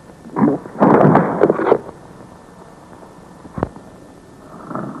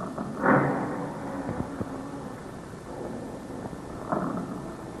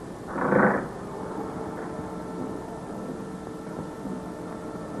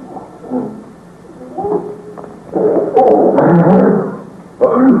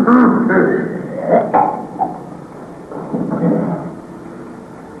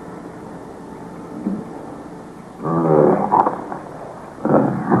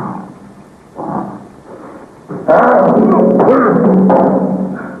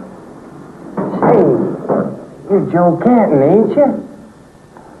 You're Joe Canton, ain't you?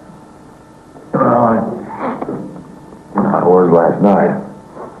 I was last night.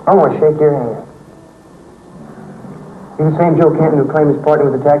 I want to shake your hand. You the same Joe Canton who claimed his partner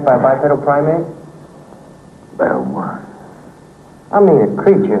was attacked by a bipedal primate? That was. I mean a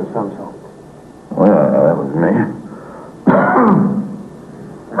creature of some sort. Well, that was me.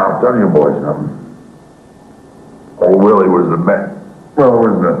 I'll tell you boys something. Old Willie was the best. Well,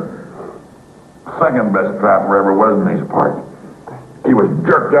 was the second best trapper ever was in these parts. He was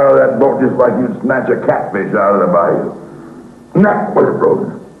jerked out of that boat just like you'd snatch a catfish out of the bayou. Neck was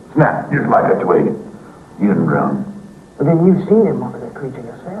broken. Snapped just like a twig. He didn't drown. But then you've seen him over that creature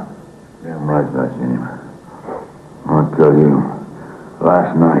yourself. Damn right I seen him. I'll tell you,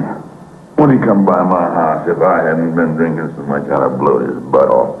 last night, when he come by my house, if I hadn't been drinking so much, I'd have blown his butt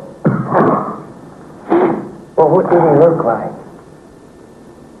off. Well, what did he look like?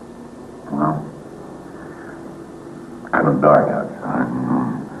 Well, kind of dark outside, you know.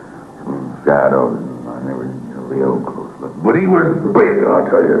 Some shadows, and I never did a real close look. But he was big, I'll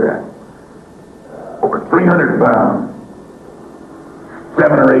tell you that. Over 300 pounds.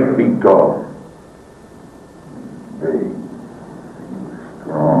 7 or 8 feet tall. Big.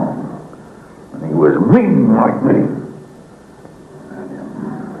 Strong. And he was mean like me.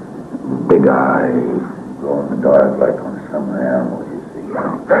 Big eyes, glow in the dark like on some animal you see.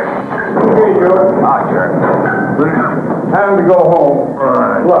 Hey, Joe. Ah, sure. Time to go home. All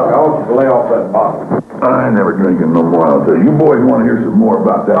right. Look, I want you to lay off that bottle. I ain't never drinking no more, I'll tell you. You boys want to hear some more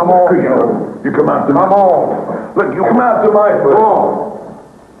about that? Come on, creature. Joe. You come out to Come my... on. Look, you come out to my place. Come on.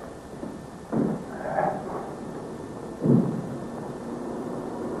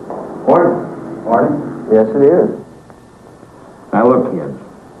 Marty? Yes, it is. Now look, kids.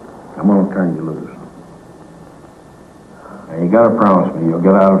 I'm gonna turn you loose. Now you gotta promise me you'll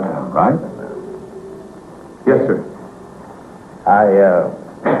get out of town, right? Yes, sir.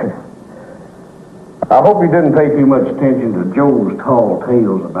 I hope you didn't pay too much attention to Joe's tall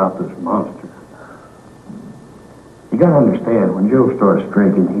tales about this monster. You gotta understand, when Joe starts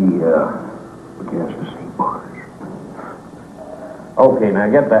drinking, he begins to see bars. Okay, now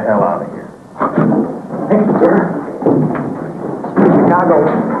get the hell out of here. Thank you, sir. Chicago.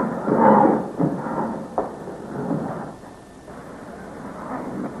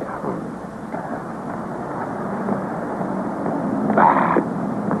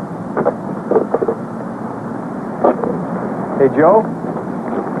 Hey, Joe?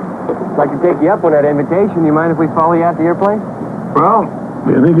 I'd like to take you up on that invitation. You mind if we follow you out to your place? Well,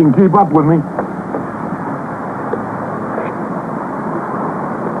 you think you can keep up with me?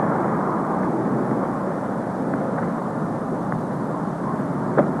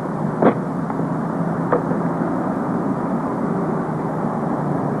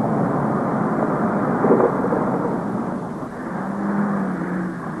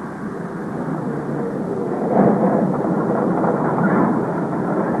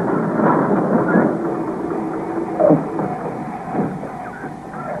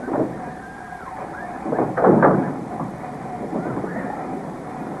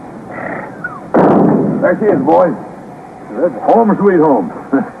 There she is, boys. That's home sweet home.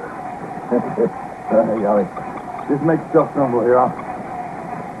 Hey, golly. Just make yourself comfortable here. I'll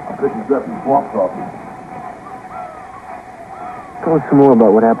pick you up some swamp coffee. Tell us some more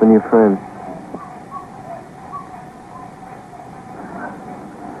about what happened to your friend.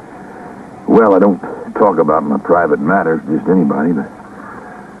 Well, I don't talk about my private matters to just anybody, but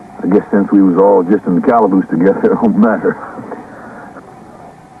I guess since we was all just in the calaboose together, it don't matter.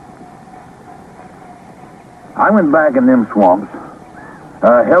 I went back in them swamps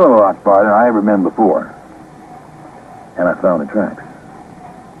a hell of a lot farther than I ever been before. And I found the tracks.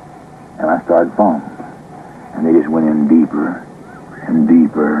 And I started following them. And they just went in deeper and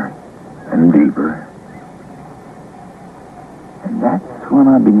deeper and deeper. And that's when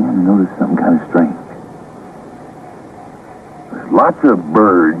I began to notice something kind of strange. There's lots of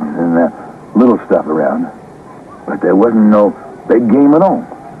birds and little stuff around, but there wasn't no big game at all.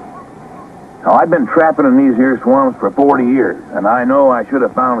 Now, I've been trapping in these here swamps for 40 years, and I know I should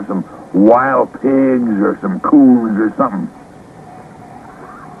have found some wild pigs or some coons or something.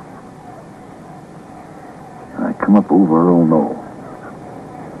 And I come up over a old knoll,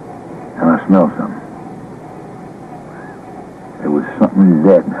 and I smell something. There was something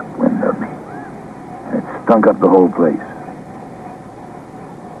dead upwind of me, and it stunk up the whole place.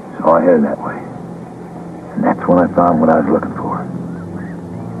 So I headed that way, and that's when I found what I was looking for.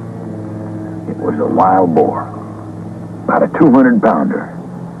 It was a wild boar, about a 200-pounder,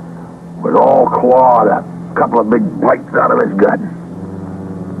 was all clawed up, a couple of big bites out of his gut.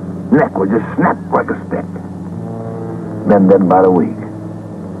 Neck was just snapped like a stick. Been dead about a week.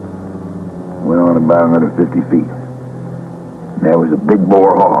 Went on about another 50 feet. There was a big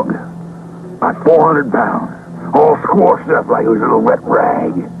boar hog, about 400 pounds, all squashed up like it was a little wet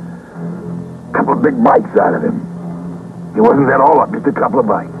rag. A couple of big bites out of him. It wasn't that all up, just a couple of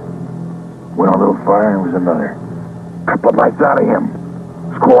bites. Went on a little fire and there was another. Couple of bites out of him,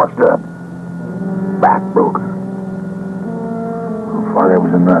 squashed up, back broken. A little farther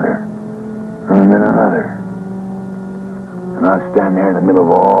was another, and then another. And I was standing there in the middle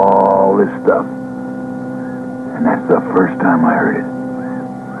of all this stuff. And that's the first time I heard it.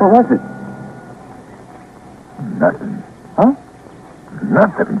 What was it? Nothing. Huh?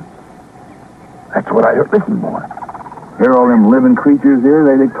 Nothing. That's what I heard. Listen, boy. Hear all them living creatures here?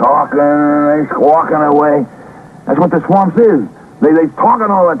 They talking, they squawking away. That's what the swamps is. They talking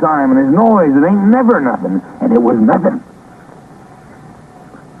all the time, and there's noise. It ain't never nothing. And it was nothing.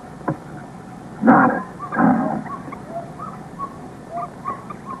 Not a sound.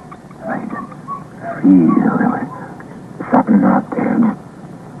 I could feel there was something out there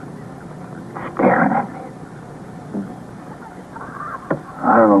just staring at me.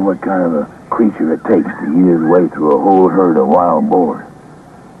 I don't know what kind of a creature it takes to eat his way through a whole herd of wild boars.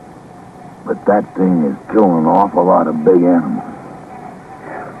 But that thing is killing an awful lot of big animals.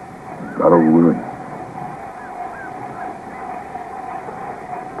 Got over it.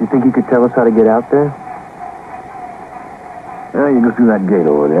 Do you think you could tell us how to get out there? Well, you go through that gate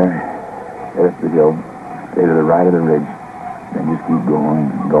over there, head up the hill, stay to the right of the ridge, then just keep going,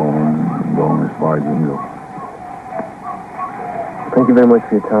 going as far as you can go. Thank you very much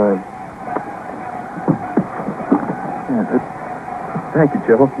for your time. Yeah, thank you,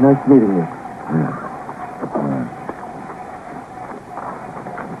 Joe. Nice meeting you. Yeah.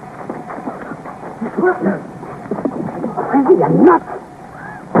 Crazy, you're nuts.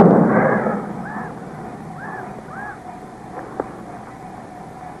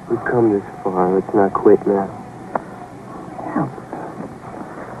 We've come this far. Let's not quit now.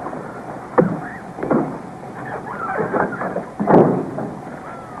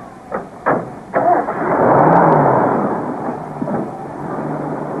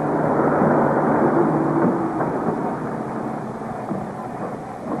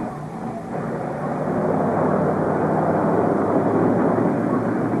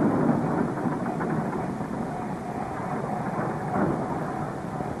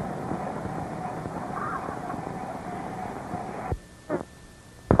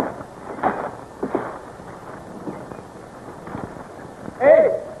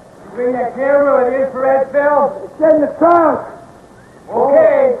 Bring that camera with the infrared film. It's in the trunk.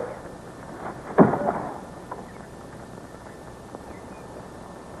 Okay.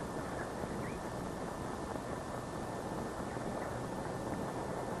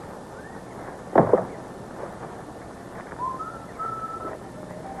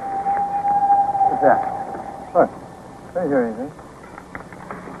 What's that? What? I didn't hear anything.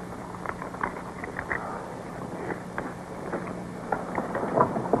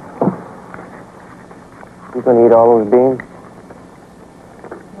 You gonna eat all those beans?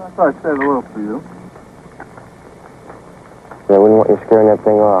 I thought I said a little for you. I wouldn't want you scaring that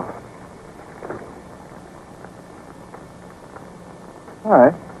thing off. All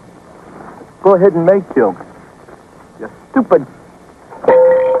right. Go ahead and make you. You stupid.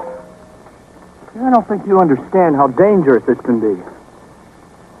 I don't think you understand how dangerous this can be.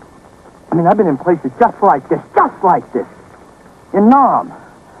 I mean, I've been in places just like this. In Nam.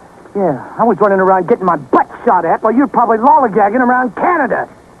 Yeah, I was running around getting my butt shot at while you're probably lollygagging around Canada.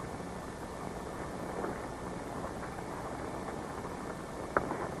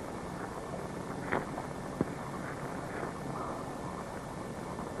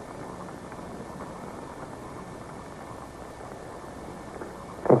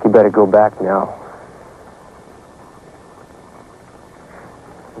 I think you better go back now.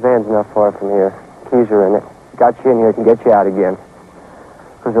 The van's not far from here. Keys are in it. Got you in here, can get you out again.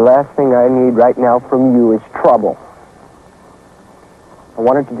 Because the last thing I need right now from you is trouble. I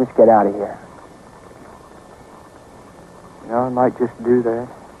wanted to just get out of here. You know, I might just do that.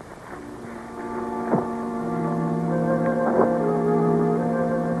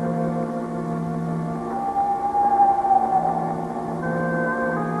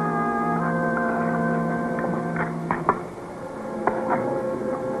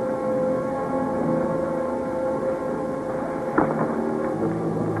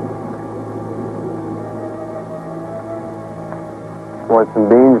 Want some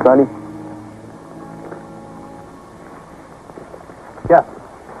beans, buddy? Yeah.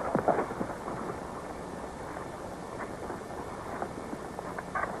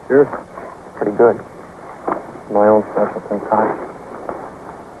 Sure. Pretty good. My own special concoction.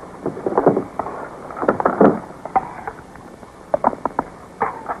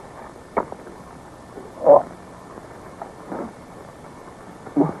 Oh.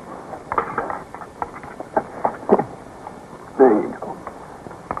 There you go.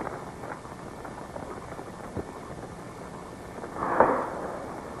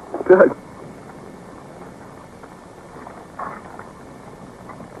 Good.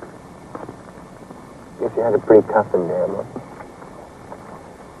 Guess you had it pretty tough in there, huh?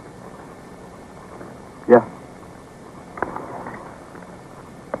 Yeah.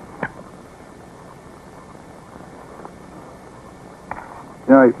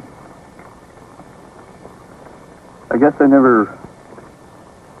 You know, I guess I never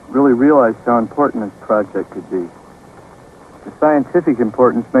really realized how important this project could be. The scientific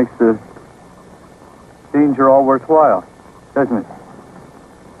importance makes the danger all worthwhile, doesn't it?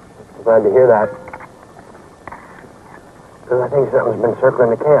 I'm glad to hear that. Because I think something's been circling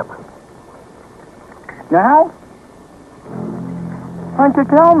the camp. Now? Why don't you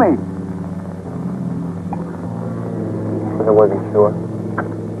tell me? I wasn't sure.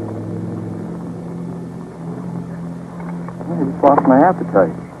 I just lost my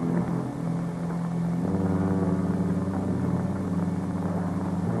appetite.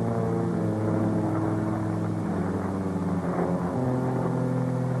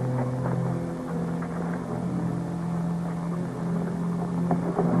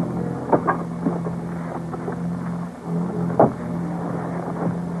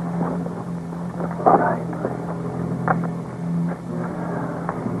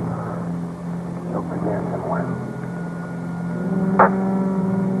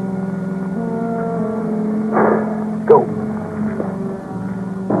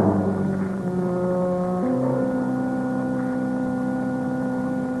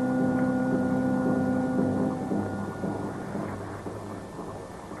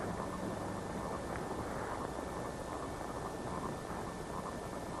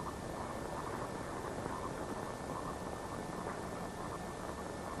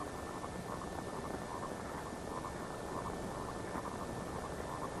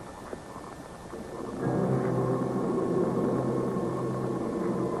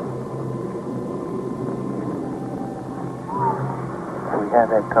 Have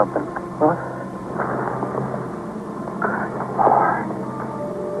that company. What? Good Lord.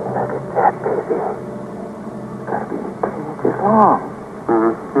 Look at that, baby. Gotta be 18 inches long.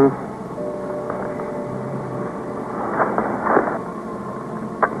 Mm-hmm.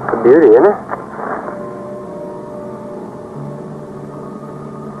 A beauty, isn't it?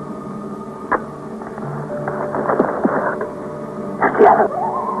 Yeah.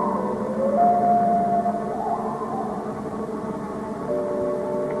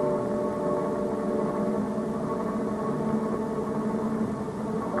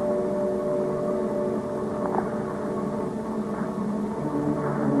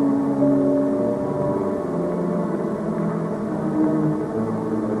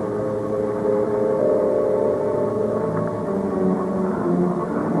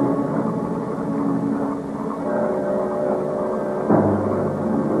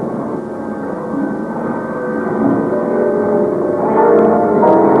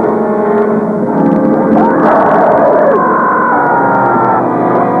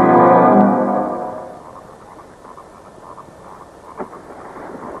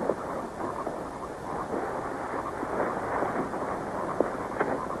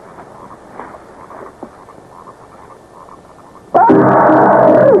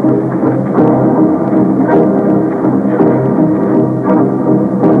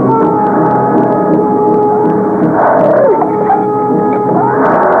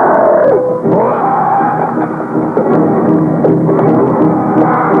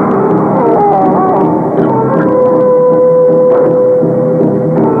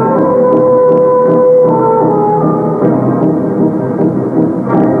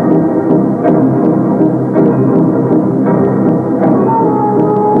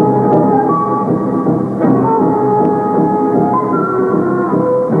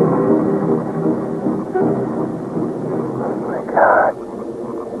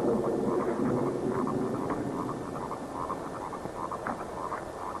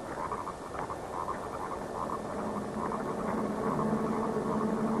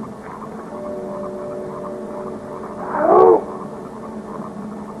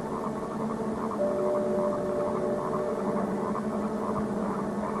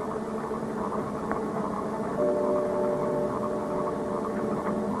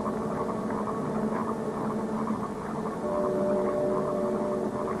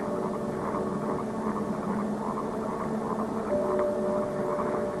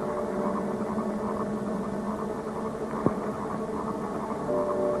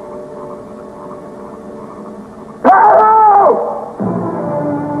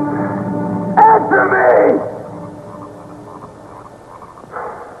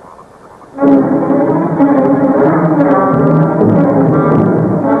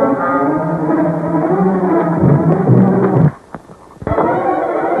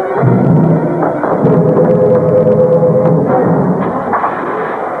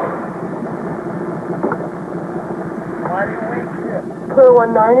 Clear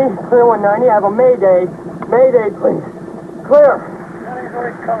 190. Clear 190. I have a Mayday. Mayday, please. Clear.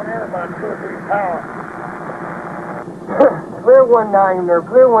 Coming in about 2 or 3 pounds. Clear 19er.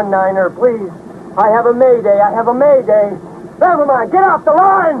 Clear 19er, please. I have a Mayday. I have a Mayday. Never mind. Get off the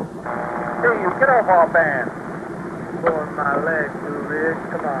line. Please, get off our band. Pulling my leg through this.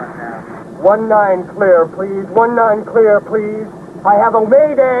 Come on now. 19 clear, please. 19 clear, please. I have a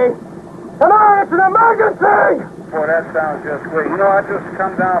Mayday. Come on, it's an emergency! Boy, that sounds just great. You know, I just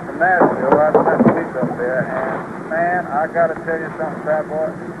come down from Nashville. I spent a week up there, and man, I gotta tell you something, fat boy.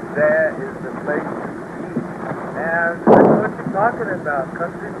 That is the place to be. And I know what you're talking about.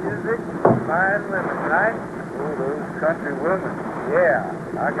 Country music, fine women, right? Oh, those country women. Yeah,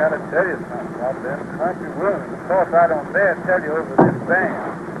 I gotta tell you something about them country women. Of course, I don't dare tell you over this band.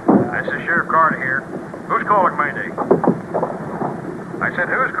 This is Sheriff Carter here. Who's calling Mayday? I said,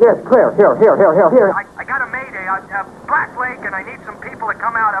 who's... Yes, clear. Here. I got a Mayday. Black Lake, and I need some people to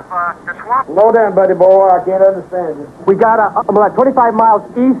come out of the swamp. Slow down, buddy boy. I can't understand you. We got about 25 miles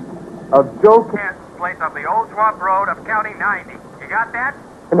east of Joe Kansas place of the old swamp road of County 90. You got that?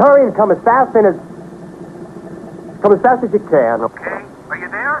 And hurry and come as fast as you can. Okay. Are you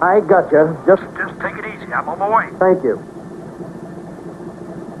there? I got you. Just take it easy. I'm on my way. thank you.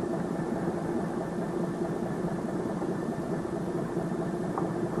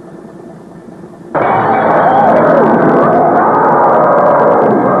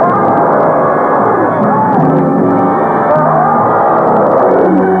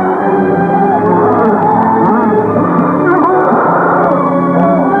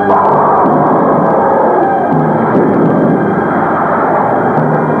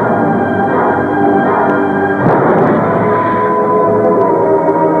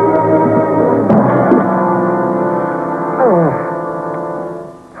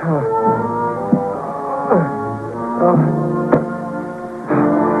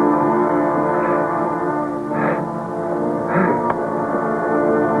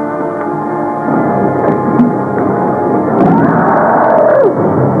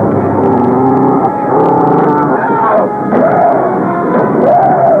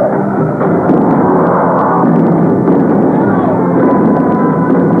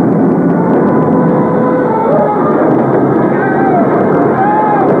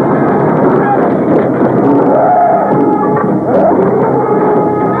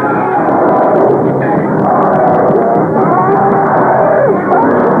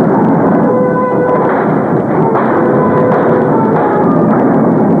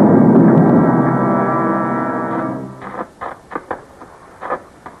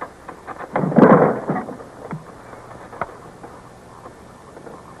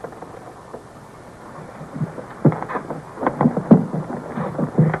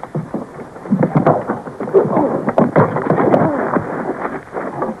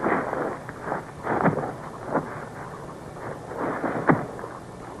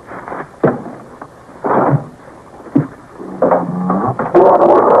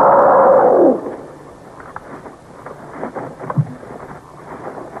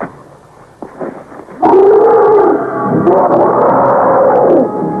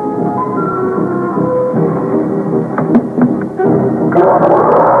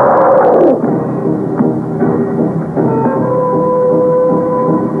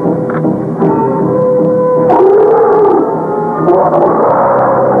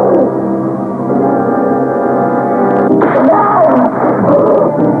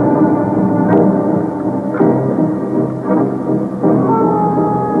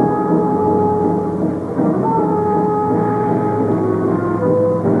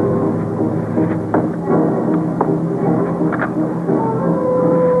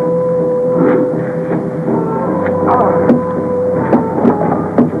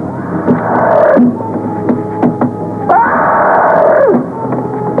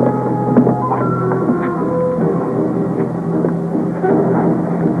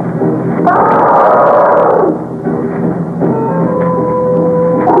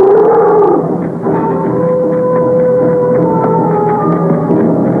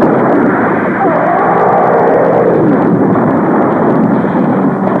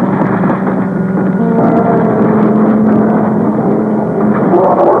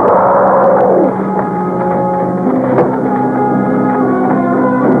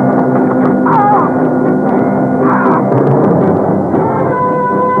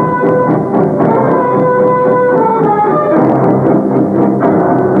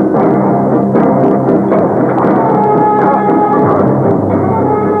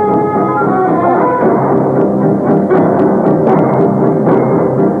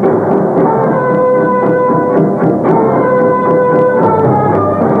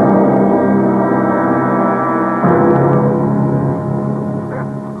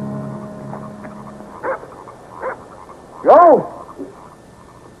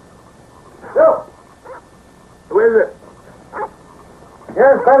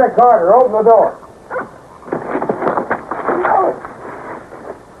 Lieutenant Carter, open the door.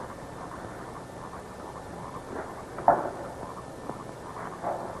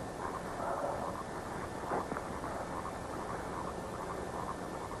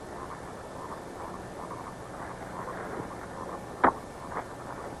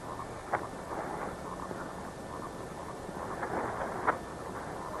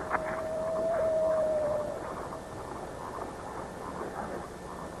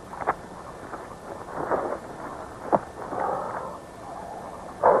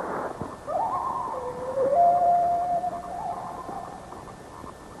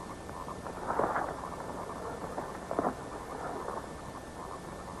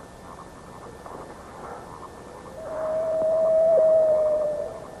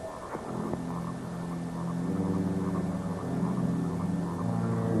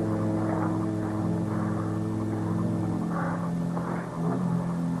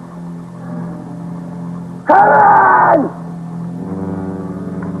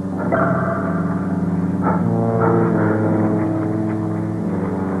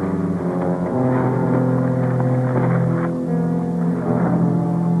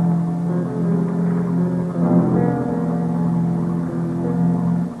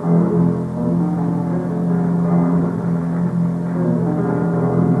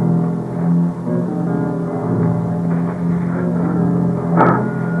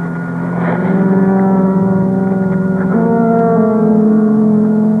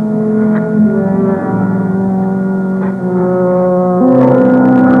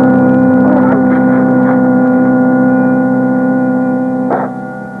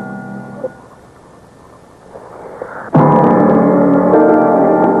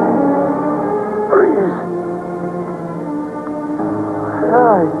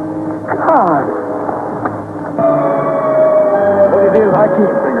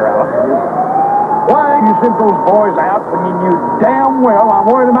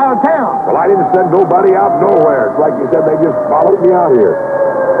 Send nobody out nowhere. It's like you said, they just followed me out here.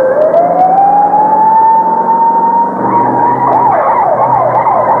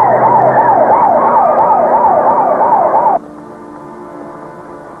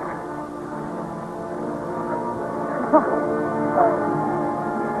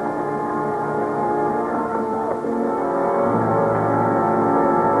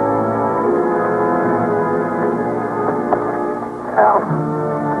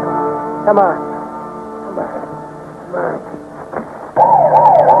 Come on.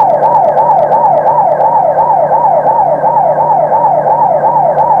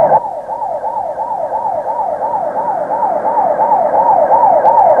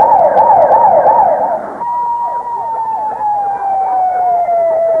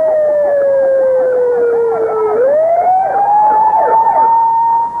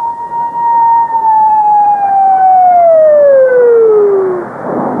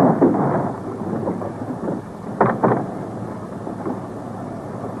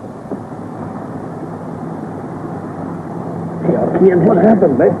 Ian, what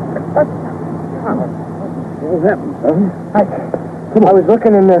happened, mate? What happened, son? I was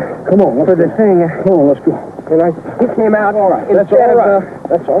looking in the... Come on, for the thing. Come on, let's go. And he came out... All right, that's all right.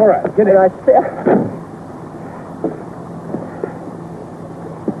 That's all right. Get in. And I said...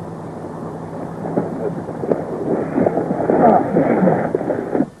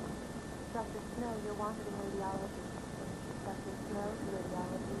 Dr. Snow, you're wanted in radiology. Dr. Snow,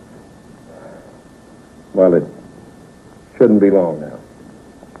 radiology. Well, it shouldn't be long now.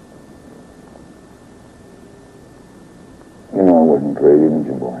 You know I wasn't crazy, didn't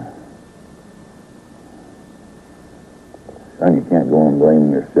you, boy? Son, you can't go on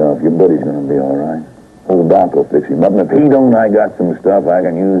blaming yourself. Your buddy's gonna be all right. Old Doc will fix him up, and if he don't, I got some stuff I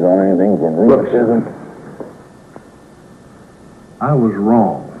can use on anything from rheumatism. I was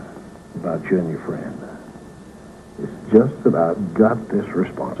wrong about you and your friend. It's just that I've got this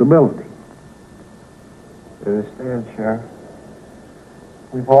responsibility. I understand, Sheriff.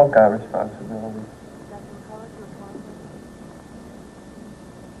 We've all got responsibility.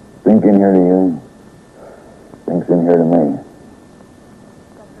 Think in here to you. Thinks in here to me.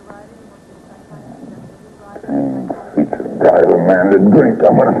 Dang, feature driver man to drink.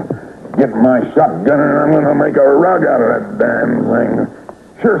 I'm gonna get my shotgun and I'm gonna make a rug out of that damn thing.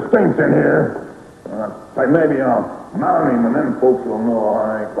 Sure stinks in here. Say, maybe I'll mount him and then folks will know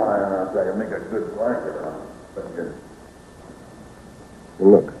I ain't flying out there and make a good blanket.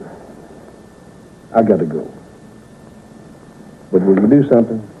 Look, I gotta go. But will you do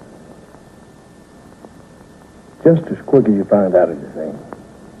something? Just as quick as you find out anything.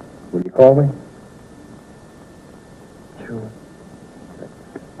 Will you call me? Sure.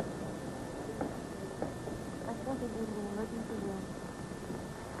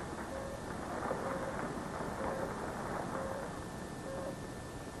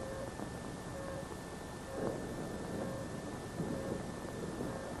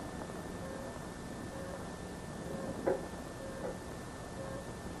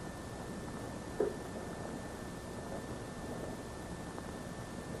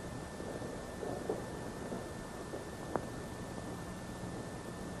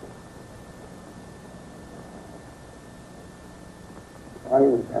 Honey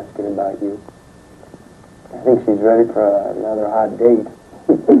was asking about you. I think she's ready for another hot date.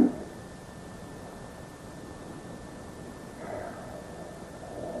 I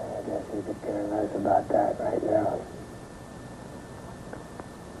guess you could care less about that right now.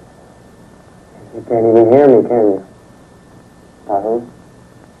 You can't even hear me, can you? Uh-huh.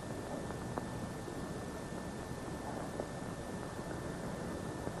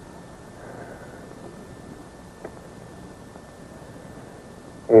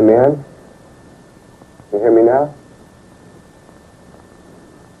 Hey, man. You hear me now?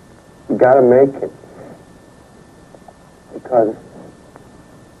 You gotta make it. Because,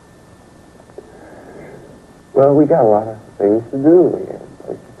 well, we got a lot of things to do. We have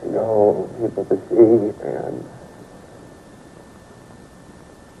places to go, people to see, and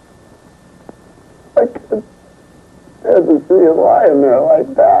I can't stand to see you lying there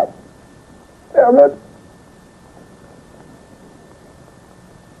like that. Damn it.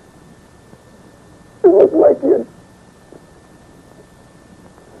 It looked like you.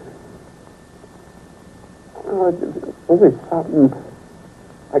 Was there something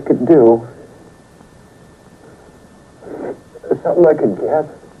I could do? Something I could get?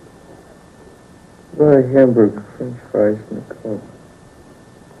 Buy a hamburger, french fries, and a Coke.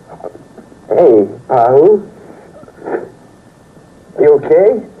 Hey, you okay?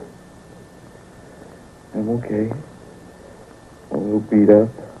 I'm okay. I'm a little beat up.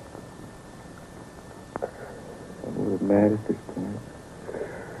 I'm a little mad at this point.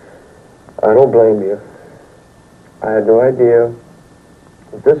 I don't blame you. I had no idea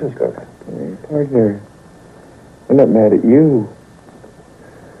what this was going to happen. Hey, partner, I'm not mad at you.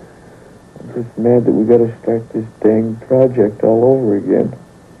 I'm just mad that we got to start this dang project all over again.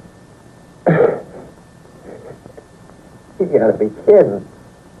 You gotta be kidding.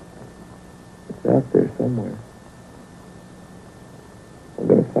 It's out there somewhere. I'm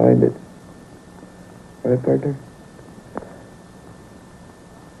gonna find it. Right, partner?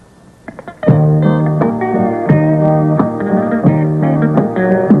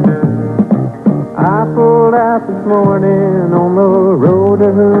 I pulled out this morning on the road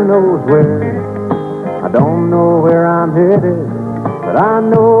to who knows where. I don't know where I'm headed, but I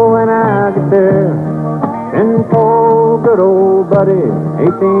know when I get there. 10-4, good old buddy,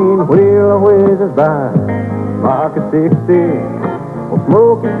 18-wheel whizzes by. Mark a 60, well,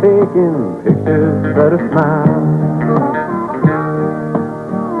 smoke is taking pictures but a smile.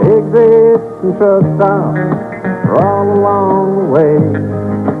 Exits and truck stops are all along the way.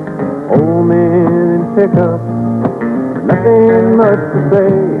 Old men and pickups, nothing much to say.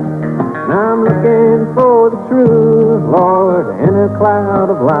 And I'm looking for the truth, Lord, in a cloud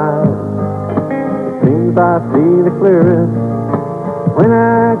of lies. Seems I see the clearest when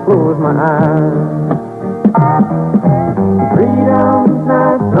I close my eyes. Freedom's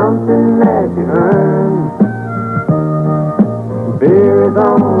not something that you earn. Fear is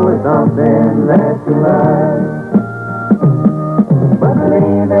only something that you learn.